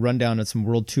quick rundown of some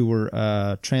World Tour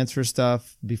transfer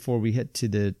stuff before we hit to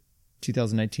the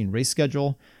 2019 race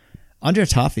schedule. Andre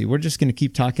Toffee, we're just going to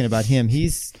keep talking about him.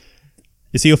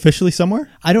 Is he officially somewhere?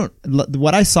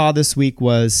 What I saw this week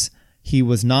was he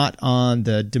was not on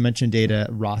the Dimension Data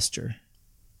roster.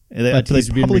 But they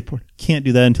probably can't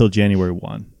do that until January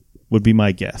 1, would be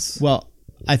my guess. Well,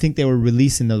 I think they were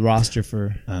releasing the roster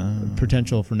for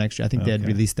potential for next year. I think they had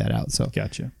released that out. So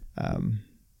gotcha.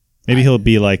 Maybe he'll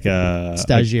be like a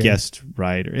guest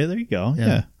rider. Yeah, there you go.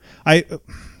 Yeah. I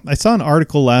saw an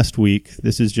article last week.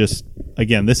 This is just,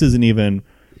 again, this isn't even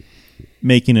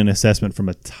making an assessment from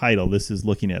a title. This is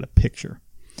looking at a picture.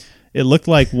 It looked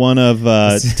like one of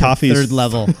Toffee's third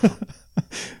level.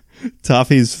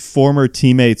 Toffee's former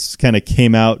teammates kind of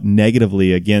came out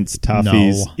negatively against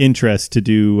Toffee's interest to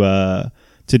do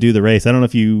the race. I don't know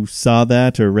if you saw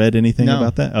that or read anything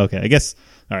about that. Okay, I guess.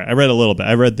 All right, I read a little bit.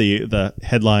 I read the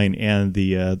headline and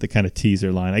the kind of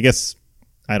teaser line. I guess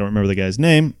I don't remember the guy's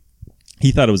name.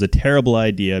 He thought it was a terrible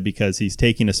idea because he's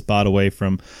taking a spot away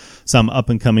from some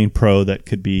up-and-coming pro that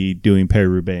could be doing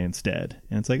Paris-Roubaix instead.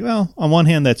 And it's like, well, on one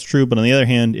hand, that's true. But on the other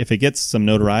hand, if it gets some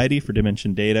notoriety for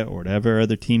Dimension Data or whatever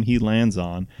other team he lands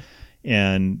on,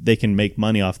 and they can make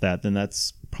money off that, then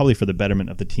that's probably for the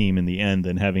betterment of the team in the end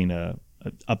than having a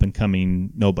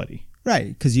up-and-coming nobody. Right,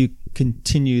 because you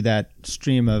continue that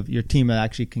stream of your team that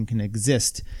actually can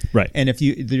exist. Right. And if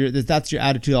that's your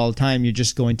attitude all the time, you're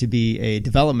just going to be a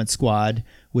development squad,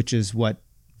 which is what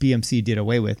BMC did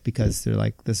away with because they're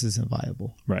like, this isn't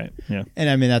viable. Right, yeah. And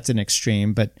I mean, that's an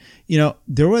extreme. But,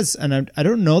 there was, and I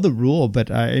don't know the rule,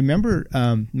 but I remember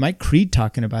Mike Creed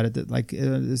talking about it, that like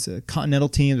there's a Continental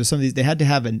team, there's some of these, they had to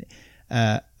have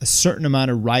a certain amount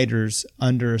of riders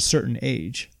under a certain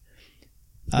age.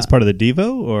 As part of the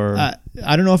Devo, or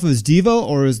I don't know if it was Devo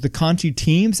or it was the Conti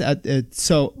teams.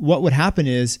 So what would happen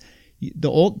is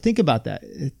think about that.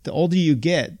 The older you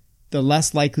get, the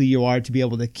less likely you are to be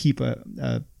able to keep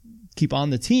on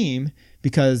the team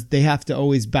because they have to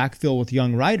always backfill with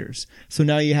young riders. So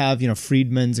now you have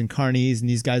Friedmans and Carneys and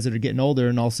these guys that are getting older,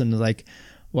 and all of a sudden they're like,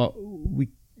 well,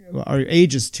 our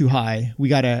age is too high. We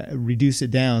got to reduce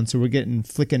it down. So we're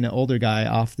flicking the older guy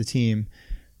off the team.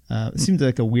 It seems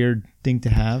like a weird thing to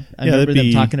have. I remember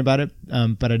them talking about it,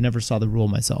 but I never saw the rule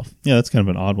myself. Yeah, that's kind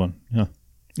of an odd one. Yeah,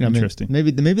 interesting.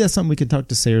 Maybe that's something we could talk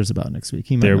to Sayers about next week.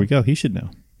 There we go. He should know.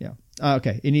 Yeah.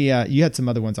 Okay. Any? You had some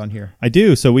other ones on here. I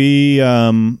do. So we'd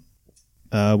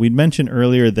mentioned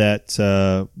earlier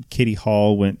that Katie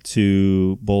Hall went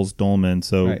to Bulls Dolman.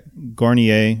 So right.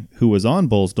 Garnier, who was on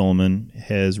Bulls Dolman,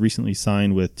 has recently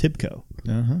signed with Tibco.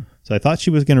 Uh-huh. So I thought she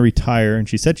was going to retire, and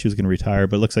she said she was going to retire,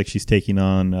 but it looks like she's taking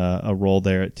on a role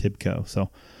there at Tibco. So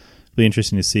it'll be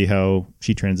interesting to see how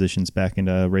she transitions back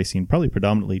into racing, probably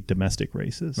predominantly domestic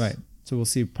races. Right. So we'll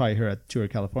see probably her at Tour of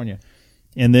California.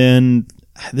 And then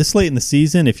this late in the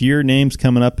season, if your name's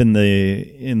coming up in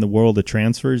the world of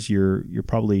transfers, you're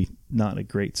probably not in a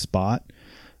great spot.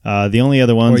 The only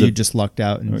other ones, or you just lucked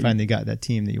out and finally got that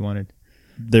team that you wanted.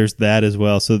 There's that as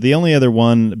well. So the only other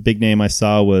big name I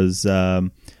saw was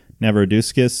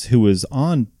Navratilakis, who was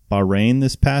on Bahrain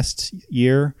this past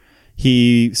year.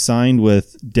 He signed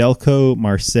with Delco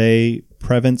Marseille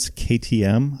Prevence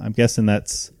KTM. I'm guessing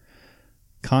that's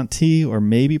Conti or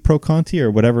maybe Pro Conti or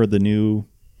whatever the new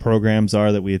programs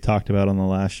are that we had talked about on the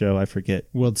last show. I forget.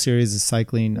 World Series of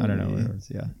Cycling. I don't know.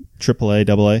 Yeah. AAA,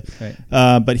 AA.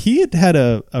 Right. But he had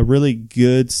a really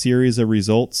good series of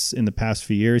results in the past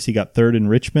few years. He got third in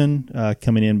Richmond,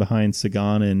 coming in behind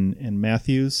Sagan and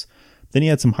Matthews. Then he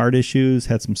had some heart issues,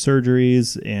 had some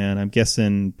surgeries, and I'm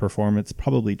guessing performance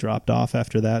probably dropped off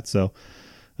after that. So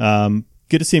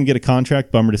good to see him get a contract.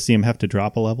 Bummer to see him have to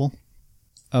drop a level.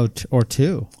 Oh, or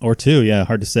two. Or two, yeah,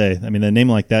 hard to say. I mean, a name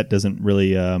like that doesn't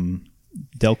really...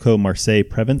 Delco Marseille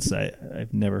Prevence,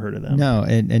 I've never heard of them. No,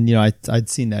 and I'd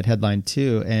seen that headline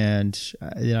too, and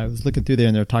I was looking through there,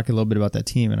 and they were talking a little bit about that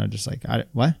team, and I'm just like,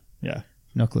 what? Yeah.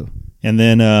 No clue. And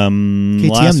then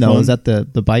KTM, though, is that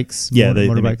the bikes? Yeah, they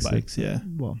motorbikes? make bikes, yeah.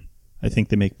 Well, I think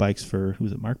they make bikes for,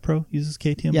 who's it, Mark Pro uses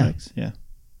KTM yeah. bikes? Yeah.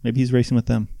 Maybe he's racing with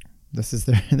them. This is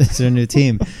their new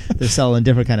team. They're selling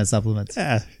different kind of supplements.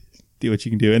 Yeah, do what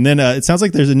you can do. And then it sounds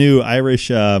like there's a new Irish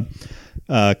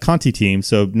Conti team,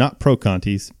 so not Pro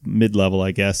Conti's, mid-level,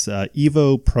 I guess.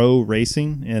 Evo Pro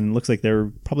Racing, and looks like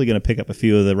they're probably going to pick up a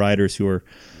few of the riders who are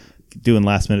doing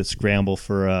last-minute scramble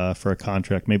for a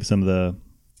contract. Maybe some of the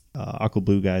Aqua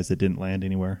Blue guys that didn't land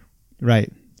anywhere.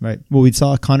 Right. Well, we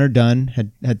saw Connor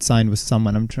Dunn had signed with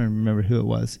someone. I'm trying to remember who it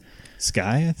was.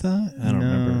 Sky, I thought? I don't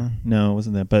remember. No, it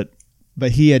wasn't that.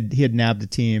 But he had nabbed a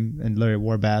team, and Larry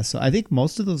Warbass. So I think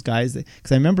most of those guys,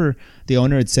 because I remember the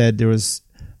owner had said there was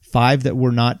 5 that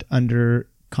were not under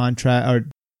contract, or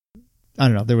I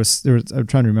don't know. There was. I'm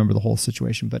trying to remember the whole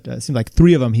situation, but it seemed like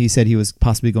 3 of them he said he was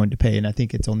possibly going to pay, and I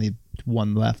think it's only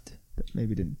 1 left that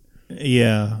maybe didn't.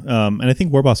 Yeah, and I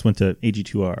think Warboss went to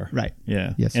AG2R. Right.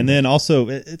 Yeah. Yes. And then also,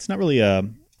 it's not really a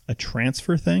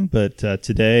transfer thing, but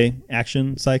today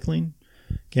Action Cycling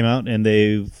came out, and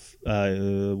they've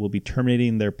will be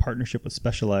terminating their partnership with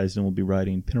Specialized and will be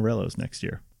riding Pinarellos next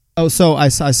year. Oh, so I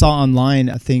saw online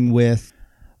a thing with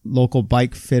local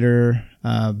bike fitter,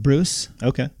 Bruce.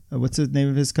 Okay. What's the name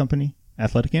of his company?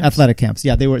 Athletic Camps? Athletic Camps.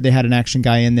 Yeah, they had an action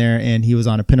guy in there, and he was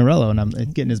on a Pinarello, and I'm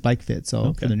getting his bike fit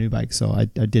for the new bike. So I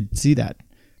did see that.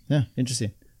 Yeah,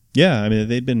 interesting. Yeah, I mean,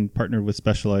 they've been partnered with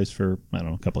Specialized for, I don't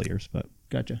know, a couple of years, but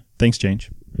Gotcha. things change.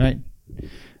 Right.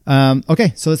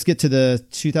 Okay, so let's get to the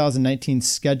 2019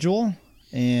 schedule.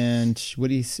 And what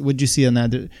did you see on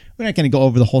that? We're not going to go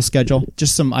over the whole schedule.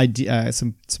 Just some idea,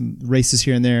 some races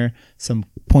here and there, some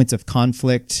points of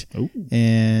conflict. Ooh.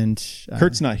 And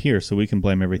Kurt's not here, so we can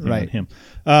blame everything right. on him.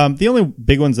 The only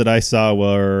big ones that I saw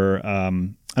were, I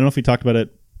don't know if we talked about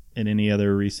it in any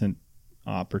other recent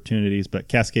opportunities, but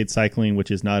Cascade Cycling,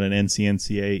 which is not an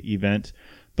NCNCA event,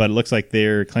 but it looks like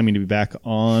they're claiming to be back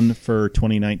on for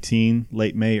 2019,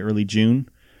 late May, early June.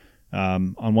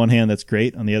 On one hand, that's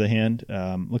great. On the other hand,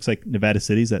 looks like Nevada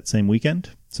City's that same weekend.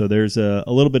 So there's a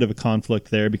little bit of a conflict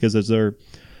there because those are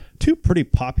two pretty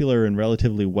popular and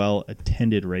relatively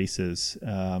well-attended races.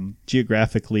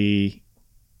 Geographically,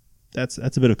 that's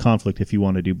a bit of conflict if you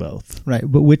want to do both. Right,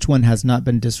 but which one has not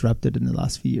been disrupted in the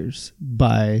last few years?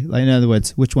 In other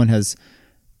words, which one's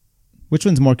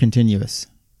more continuous?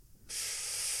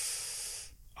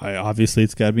 Obviously,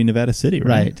 it's got to be Nevada City,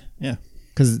 right? Yeah,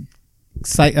 because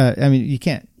you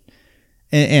can't.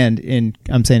 And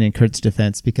I'm saying in Kurt's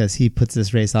defense because he puts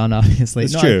this race on. Obviously,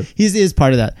 it's true. He is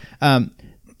part of that.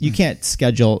 You can't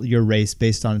schedule your race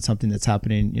based on something that's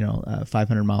happening,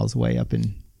 500 miles away up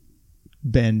in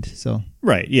Bend. So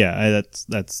right, yeah,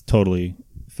 that's totally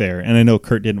fair. And I know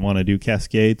Kurt didn't want to do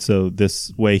Cascade, so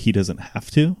this way he doesn't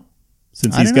have to,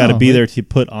 since he's got to be there to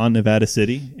put on Nevada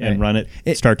City and run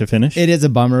it start to finish. It is a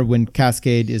bummer when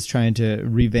Cascade is trying to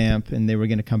revamp, and they were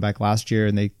going to come back last year,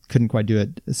 and they couldn't quite do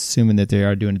it, assuming that they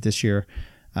are doing it this year.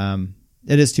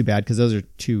 It is too bad because those are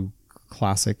two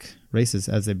classic races,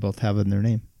 as they both have in their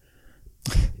name.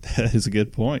 That is a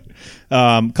good point.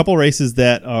 Couple races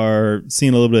that are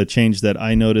seeing a little bit of change that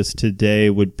I noticed today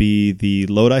would be the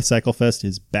Lodi Cycle Fest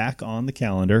is back on the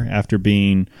calendar after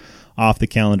being off the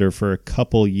calendar for a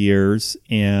couple years,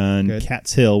 and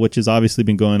Cat's Hill, which has obviously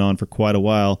been going on for quite a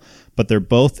while, but they're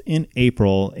both in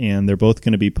April, and they're both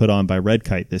going to be put on by Red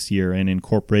Kite this year and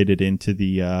incorporated into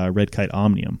the Red Kite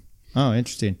Omnium. Oh,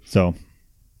 interesting. So,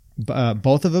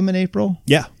 both of them in April?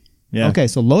 Yeah. Yeah. Okay,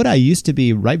 so Lodi used to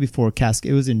be right before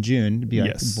Cascade. It was in June. It'd be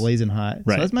blazing hot.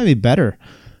 Right. So that might be better.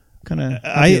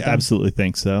 I absolutely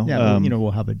think so. Yeah,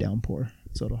 we'll have a downpour,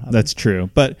 so it'll happen. That's true.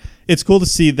 But it's cool to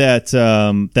see that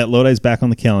that Lodi's back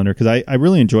on the calendar because I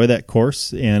really enjoy that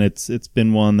course, and it's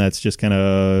been one that's just kind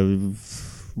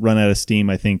of run out of steam,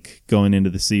 I think, going into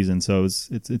the season. So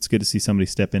it's good to see somebody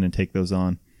step in and take those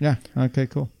on. Yeah. Okay.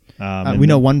 Cool. We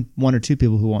know one or two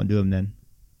people who won't do them then.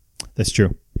 That's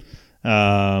true.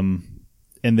 And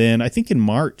then I think in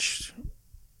March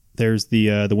there's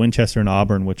the Winchester and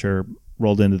Auburn, which are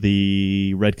rolled into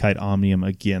the Red Kite Omnium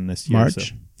again this year. March?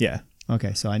 So, yeah.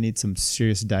 Okay, so I need some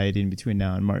serious dieting between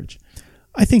now and March.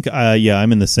 I think,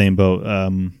 I'm in the same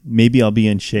boat. Maybe I'll be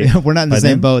in shape. We're not in the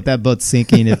same boat. That boat's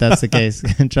sinking if that's the case.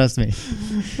 Trust me.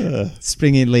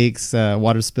 Springing leaks,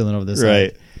 water spilling over the side.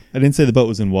 Right. I didn't say the boat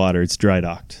was in water. It's dry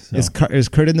docked. So. Is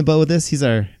Kurt in the boat with us? He's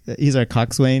our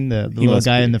coxswain, the little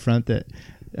guy in the front that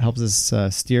helps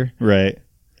us steer. Right.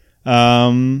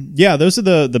 Those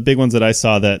are the big ones that I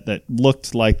saw that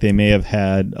looked like they may have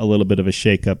had a little bit of a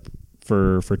shakeup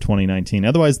for 2019.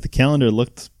 Otherwise, the calendar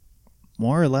looked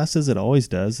more or less as it always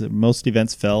does. Most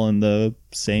events fell in the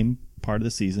same part of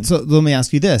the season. So let me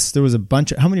ask you this. There was a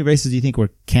bunch of... How many races do you think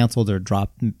were canceled or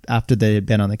dropped after they had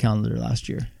been on the calendar last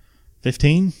year?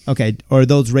 15. Okay. Are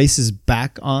those races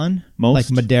back on? Most.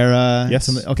 Like Madera?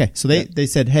 Yes. Okay. So they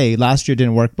said, hey, last year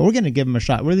didn't work, but we're going to give them a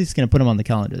shot. We're at least going to put them on the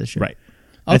calendar this year. Right.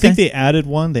 Okay. I think they added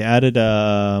one. They added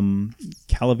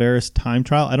Calaveras time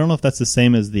trial. I don't know if that's the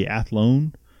same as the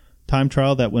Athlone time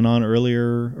trial that went on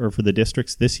earlier or for the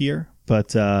districts this year, but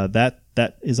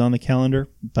that is on the calendar.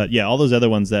 But yeah, all those other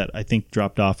ones that I think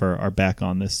dropped off are back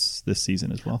on this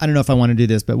season as well. I don't know if I want to do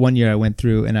this, but one year I went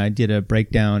through and I did a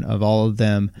breakdown of all of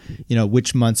them,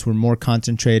 which months were more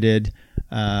concentrated,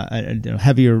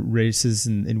 heavier races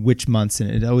in which months.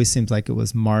 And it always seems like it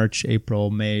was March,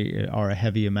 April, May are a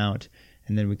heavy amount.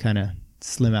 And then we kind of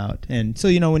slim out. And so,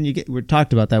 when we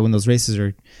talked about that, when those races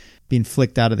are being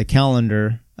flicked out of the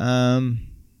calendar,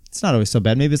 it's not always so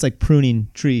bad. Maybe it's like pruning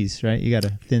trees, right? You got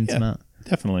to thin some out.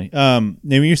 Definitely. Now,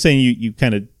 when you're saying you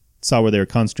kind of saw where they were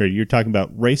concentrated, you're talking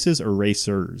about races or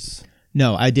racers?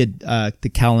 No, I did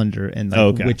the calendar and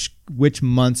which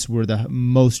months were the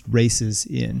most races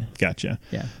in. Gotcha.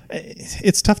 Yeah.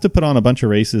 It's tough to put on a bunch of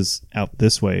races out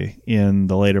this way in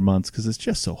the later months because it's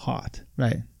just so hot.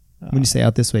 Right. When you say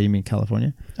out this way, you mean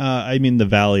California? I mean the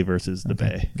valley versus the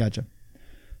bay. Gotcha.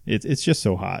 It's just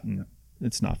so hot, and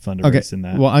it's not fun to race in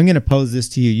that. Well, I'm going to pose this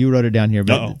to you. You wrote it down here,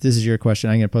 but Uh-oh. this is your question.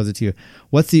 I'm going to pose it to you.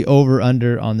 What's the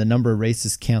over-under on the number of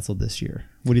races canceled this year?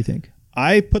 What do you think?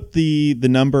 I put the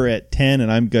number at 10,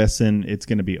 and I'm guessing it's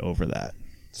going to be over that.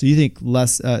 So you think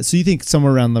less? So you think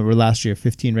somewhere around the last year,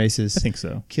 15 races? I think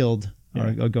so. Killed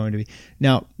are going to be.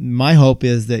 Now, my hope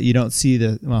is that you don't see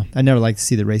I never like to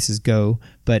see the races go,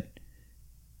 but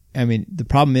I mean, the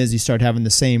problem is you start having the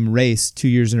same race 2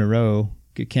 years in a row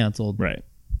get canceled. Right.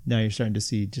 Now you're starting to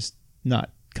see just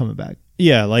not coming back.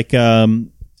 Yeah, like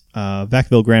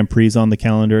Vacaville Grand Prix is on the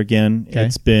calendar again. Okay.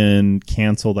 It's been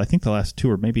canceled, I think, the last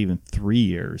 2 or maybe even 3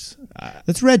 years.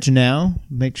 Let's reg now.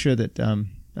 Make sure that, oh,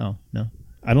 no.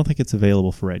 I don't think it's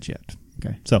available for reg yet.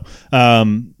 Okay. So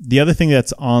the other thing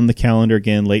that's on the calendar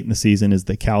again late in the season is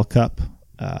the Cal Cup.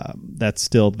 That's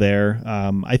still there.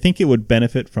 I think it would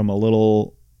benefit from a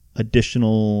little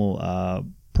additional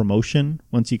promotion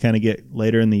once you kind of get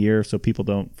later in the year so people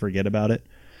don't forget about it.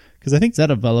 Because I think Is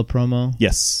that a Velo promo?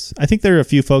 Yes. I think there are a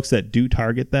few folks that do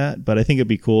target that, but I think it'd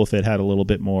be cool if it had a little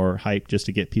bit more hype just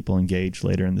to get people engaged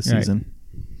later in the season.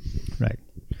 Right.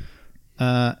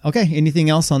 Okay. Anything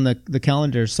else on the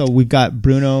calendar? So we've got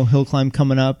Bruno Hill Climb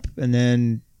coming up, and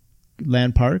then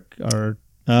Land Park or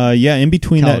In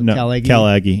between that, no, Cal Aggie. Cal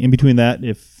Aggie. In between that,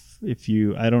 if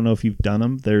you, I don't know if you've done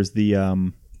them. There's the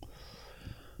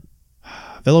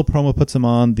Velo Promo puts them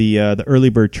on the Early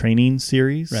Bird Training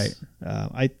Series. Right.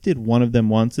 I did one of them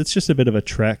once. It's just a bit of a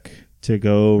trek to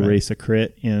go race a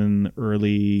crit in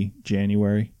early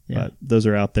January. Yeah. But those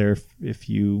are out there if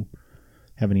you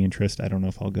have any interest. I don't know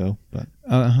if I'll go, but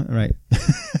right.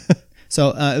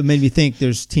 So it made me think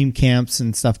there's team camps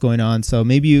and stuff going on. So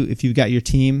maybe if you've got your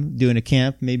team doing a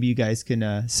camp, maybe you guys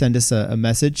can send us a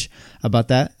message about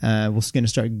that. We're going to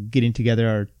start getting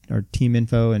together our team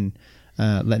info and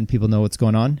letting people know what's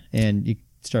going on, and you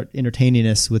start entertaining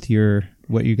us with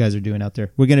what you guys are doing out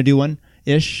there. We're going to do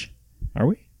one-ish. Are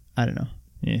we? I don't know.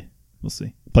 Yeah, we'll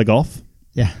see. Play golf?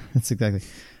 Yeah, that's exactly.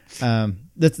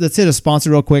 Let's hit a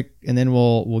sponsor real quick, and then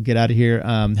we'll get out of here.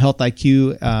 Health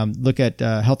IQ. Look at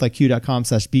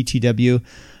healthiq.com/BTW.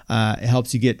 It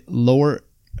helps you get lower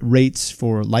rates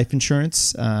for life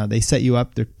insurance. They set you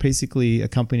up. They're basically a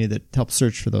company that helps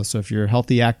search for those. So if you're a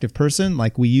healthy, active person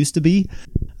like we used to be,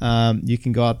 you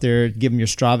can go out there, give them your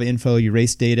Strava info, your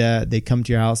race data. They come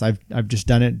to your house. I've just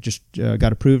done it. Just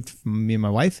got approved from me and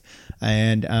my wife,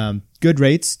 and good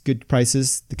rates, good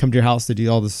prices. They come to your house. They do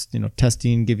all this,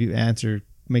 testing,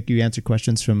 make you answer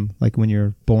questions from like when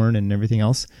you're born and everything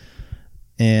else,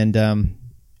 and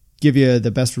give you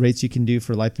the best rates you can do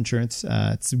for life insurance.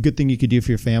 It's a good thing you could do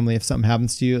for your family. If something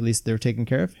happens to you, at least they're taken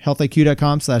care of.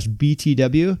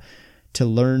 healthiq.com/BTW to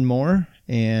learn more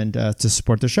and to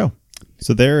support the show.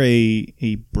 So they're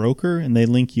a broker, and they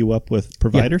link you up with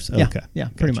providers? Yeah, Okay. Yeah,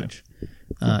 pretty much.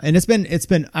 And it's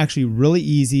been actually really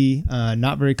easy,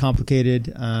 not very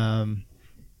complicated. And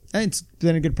it's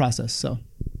been a good process. So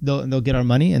they'll get our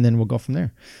money, and then we'll go from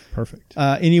there. Perfect.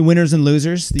 Any winners and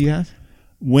losers that you have?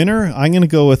 Winner, I'm going to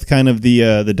go with kind of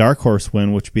the dark horse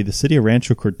win, which would be the city of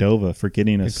Rancho Cordova for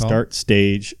getting a start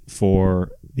stage for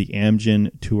the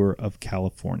Amgen Tour of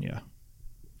California.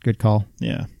 Good call.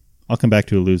 Yeah. I'll come back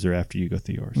to a loser after you go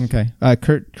through yours. Okay.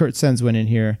 Kurt sends one in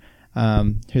here.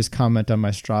 His comment on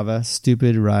my Strava: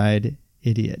 stupid ride,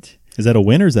 idiot. Is that a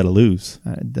win or is that a lose?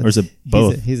 Or is it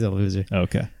both? He's a loser.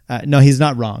 Okay. No, he's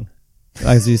not wrong,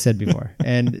 as you said before.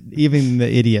 And even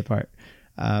the idiot part.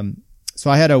 So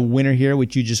I had a winner here,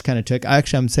 which you just kind of took.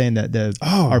 Actually, I'm saying that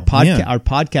our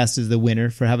podcast is the winner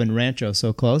for having Rancho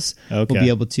so close. Okay. We'll be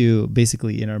able to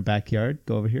basically in our backyard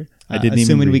go over here. I didn't even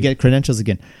assuming read. we get credentials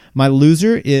again. My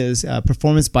loser is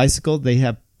Performance Bicycle. They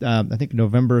have I think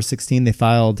November 16 they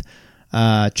filed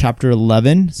Chapter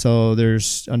 11. So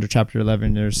there's under Chapter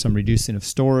 11 there's some reducing of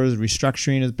stores,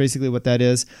 restructuring is basically what that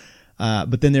is.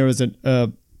 But then there was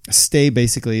a stay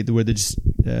basically where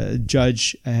the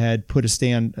judge had put a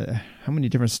stay on how many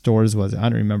different stores was it? I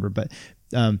don't remember, but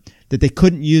that they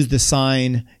couldn't use the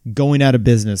sign going out of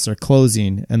business or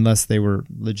closing unless they were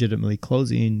legitimately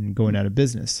closing and going out of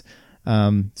business.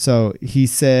 So he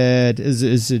said is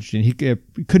interesting. He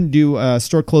couldn't do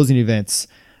store closing events.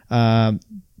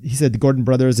 He said the Gordon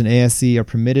Brothers and ASC are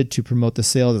permitted to promote the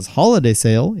sales as holiday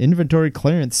sale, inventory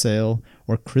clearance sale,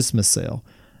 or Christmas sale.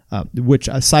 Which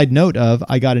a side note of,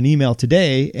 I got an email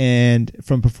today and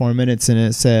from Perform Minutes, and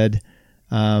it said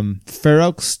Fair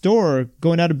Oaks store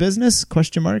going out of business ?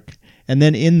 And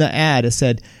then in the ad it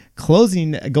said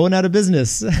going out of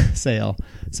business sale.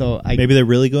 So maybe they're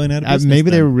really going out of business.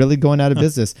 Maybe they were really going out of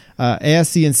business.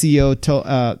 ASC's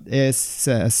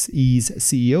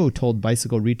CEO told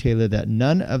Bicycle Retailer that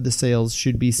none of the sales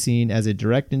should be seen as a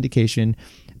direct indication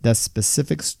that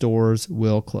specific stores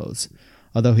will close,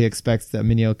 although he expects that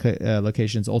many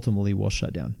locations ultimately will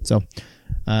shut down. So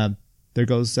there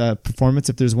goes Performance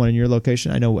if there's one in your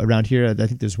location. I know around here, I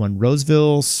think there's one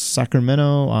Roseville,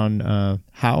 Sacramento on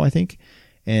Howe, I think.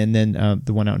 And then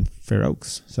the one out in Fair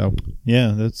Oaks. So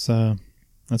yeah, that's a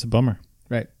bummer.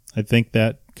 Right. I think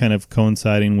that kind of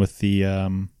coinciding with the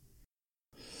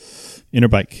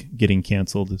Interbike getting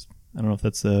canceled is, I don't know if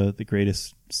that's the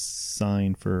greatest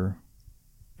sign for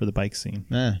the bike scene.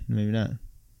 Maybe not.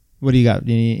 What do you got?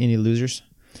 Any losers?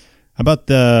 How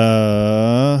about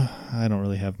I don't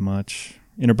really have much.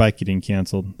 Interbike getting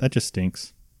canceled. That just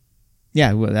stinks.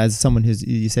 Yeah, well, as someone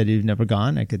you said you've never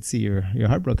gone, I could see you're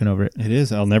heartbroken over it. It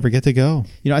is. I'll never get to go.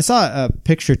 I saw a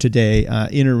picture today.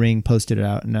 Inner Ring posted it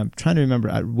out, and I'm trying to remember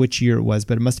which year it was,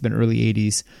 but it must have been early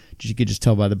 80s. You could just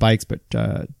tell by the bikes, but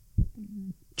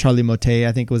Charlie Motte,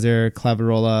 I think, was there,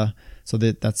 Clavarola. So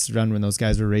that's around when those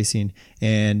guys were racing,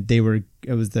 and it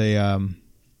was the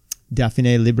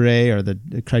Dauphiné Libre, or the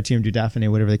Criterium du Dauphiné,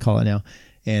 whatever they call it now,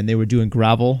 and they were doing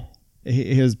gravel.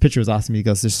 His picture was awesome. He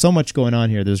goes, there's so much going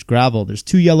on here. There's gravel. There's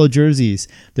 2 yellow jerseys.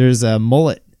 There's a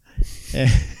mullet.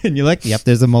 And you're like, yep,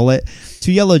 there's a mullet.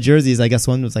 2 yellow jerseys. I guess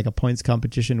one was like a points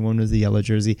competition. One was the yellow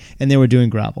jersey. And they were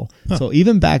doing gravel. Huh. So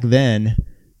even back then,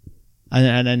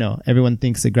 and I know everyone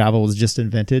thinks that gravel was just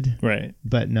invented. Right.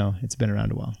 But no, it's been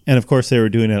around a while. And of course, they were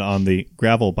doing it on the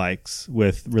gravel bikes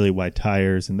with really wide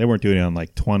tires. And they weren't doing it on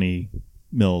like 20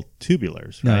 mil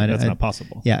tubulars, right? That's not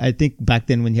possible. Yeah, I think back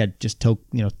then when you had just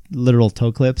literal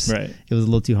toe clips, right, it was a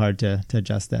little too hard to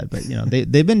adjust that. But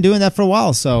they've been doing that for a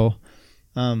while. So,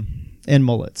 and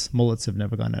mullets have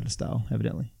never gone out of style,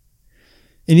 evidently.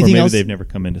 Anything else? They've never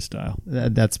come into style.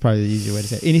 That's probably the easier way to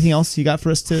say it. Anything else you got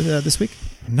for us this week?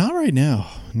 Not right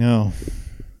now. No.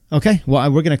 Okay.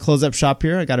 Well, we're going to close up shop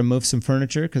here. I got to move some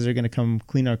furniture because they're going to come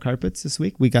clean our carpets this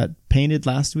week. We got painted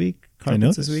last week.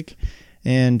 Carpets this week.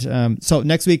 And so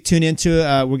next week, tune into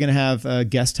we're going to have a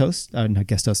guest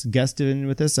in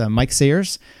with us, Mike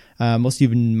Sayers. Most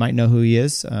of you might know who he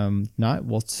is. Not,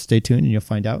 well, stay tuned and you'll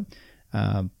find out.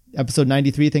 Episode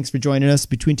 93. Thanks for joining us.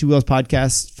 Between Two Wheels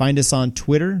Podcast. Find us on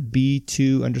Twitter,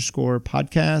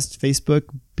 B2_podcast, Facebook,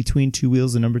 Between Two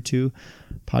Wheels, the number 2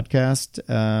 podcast.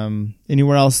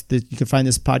 Anywhere else that you can find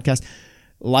this podcast.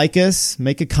 Like us,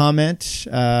 make a comment,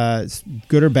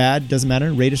 good or bad, doesn't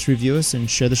matter. Rate us, review us, and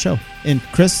share the show. And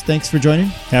Chris, thanks for joining.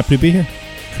 Happy to be here.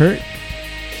 Kurt?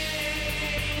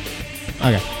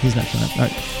 Okay, he's not showing up. All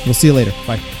right, we'll see you later.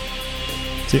 Bye.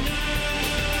 See you.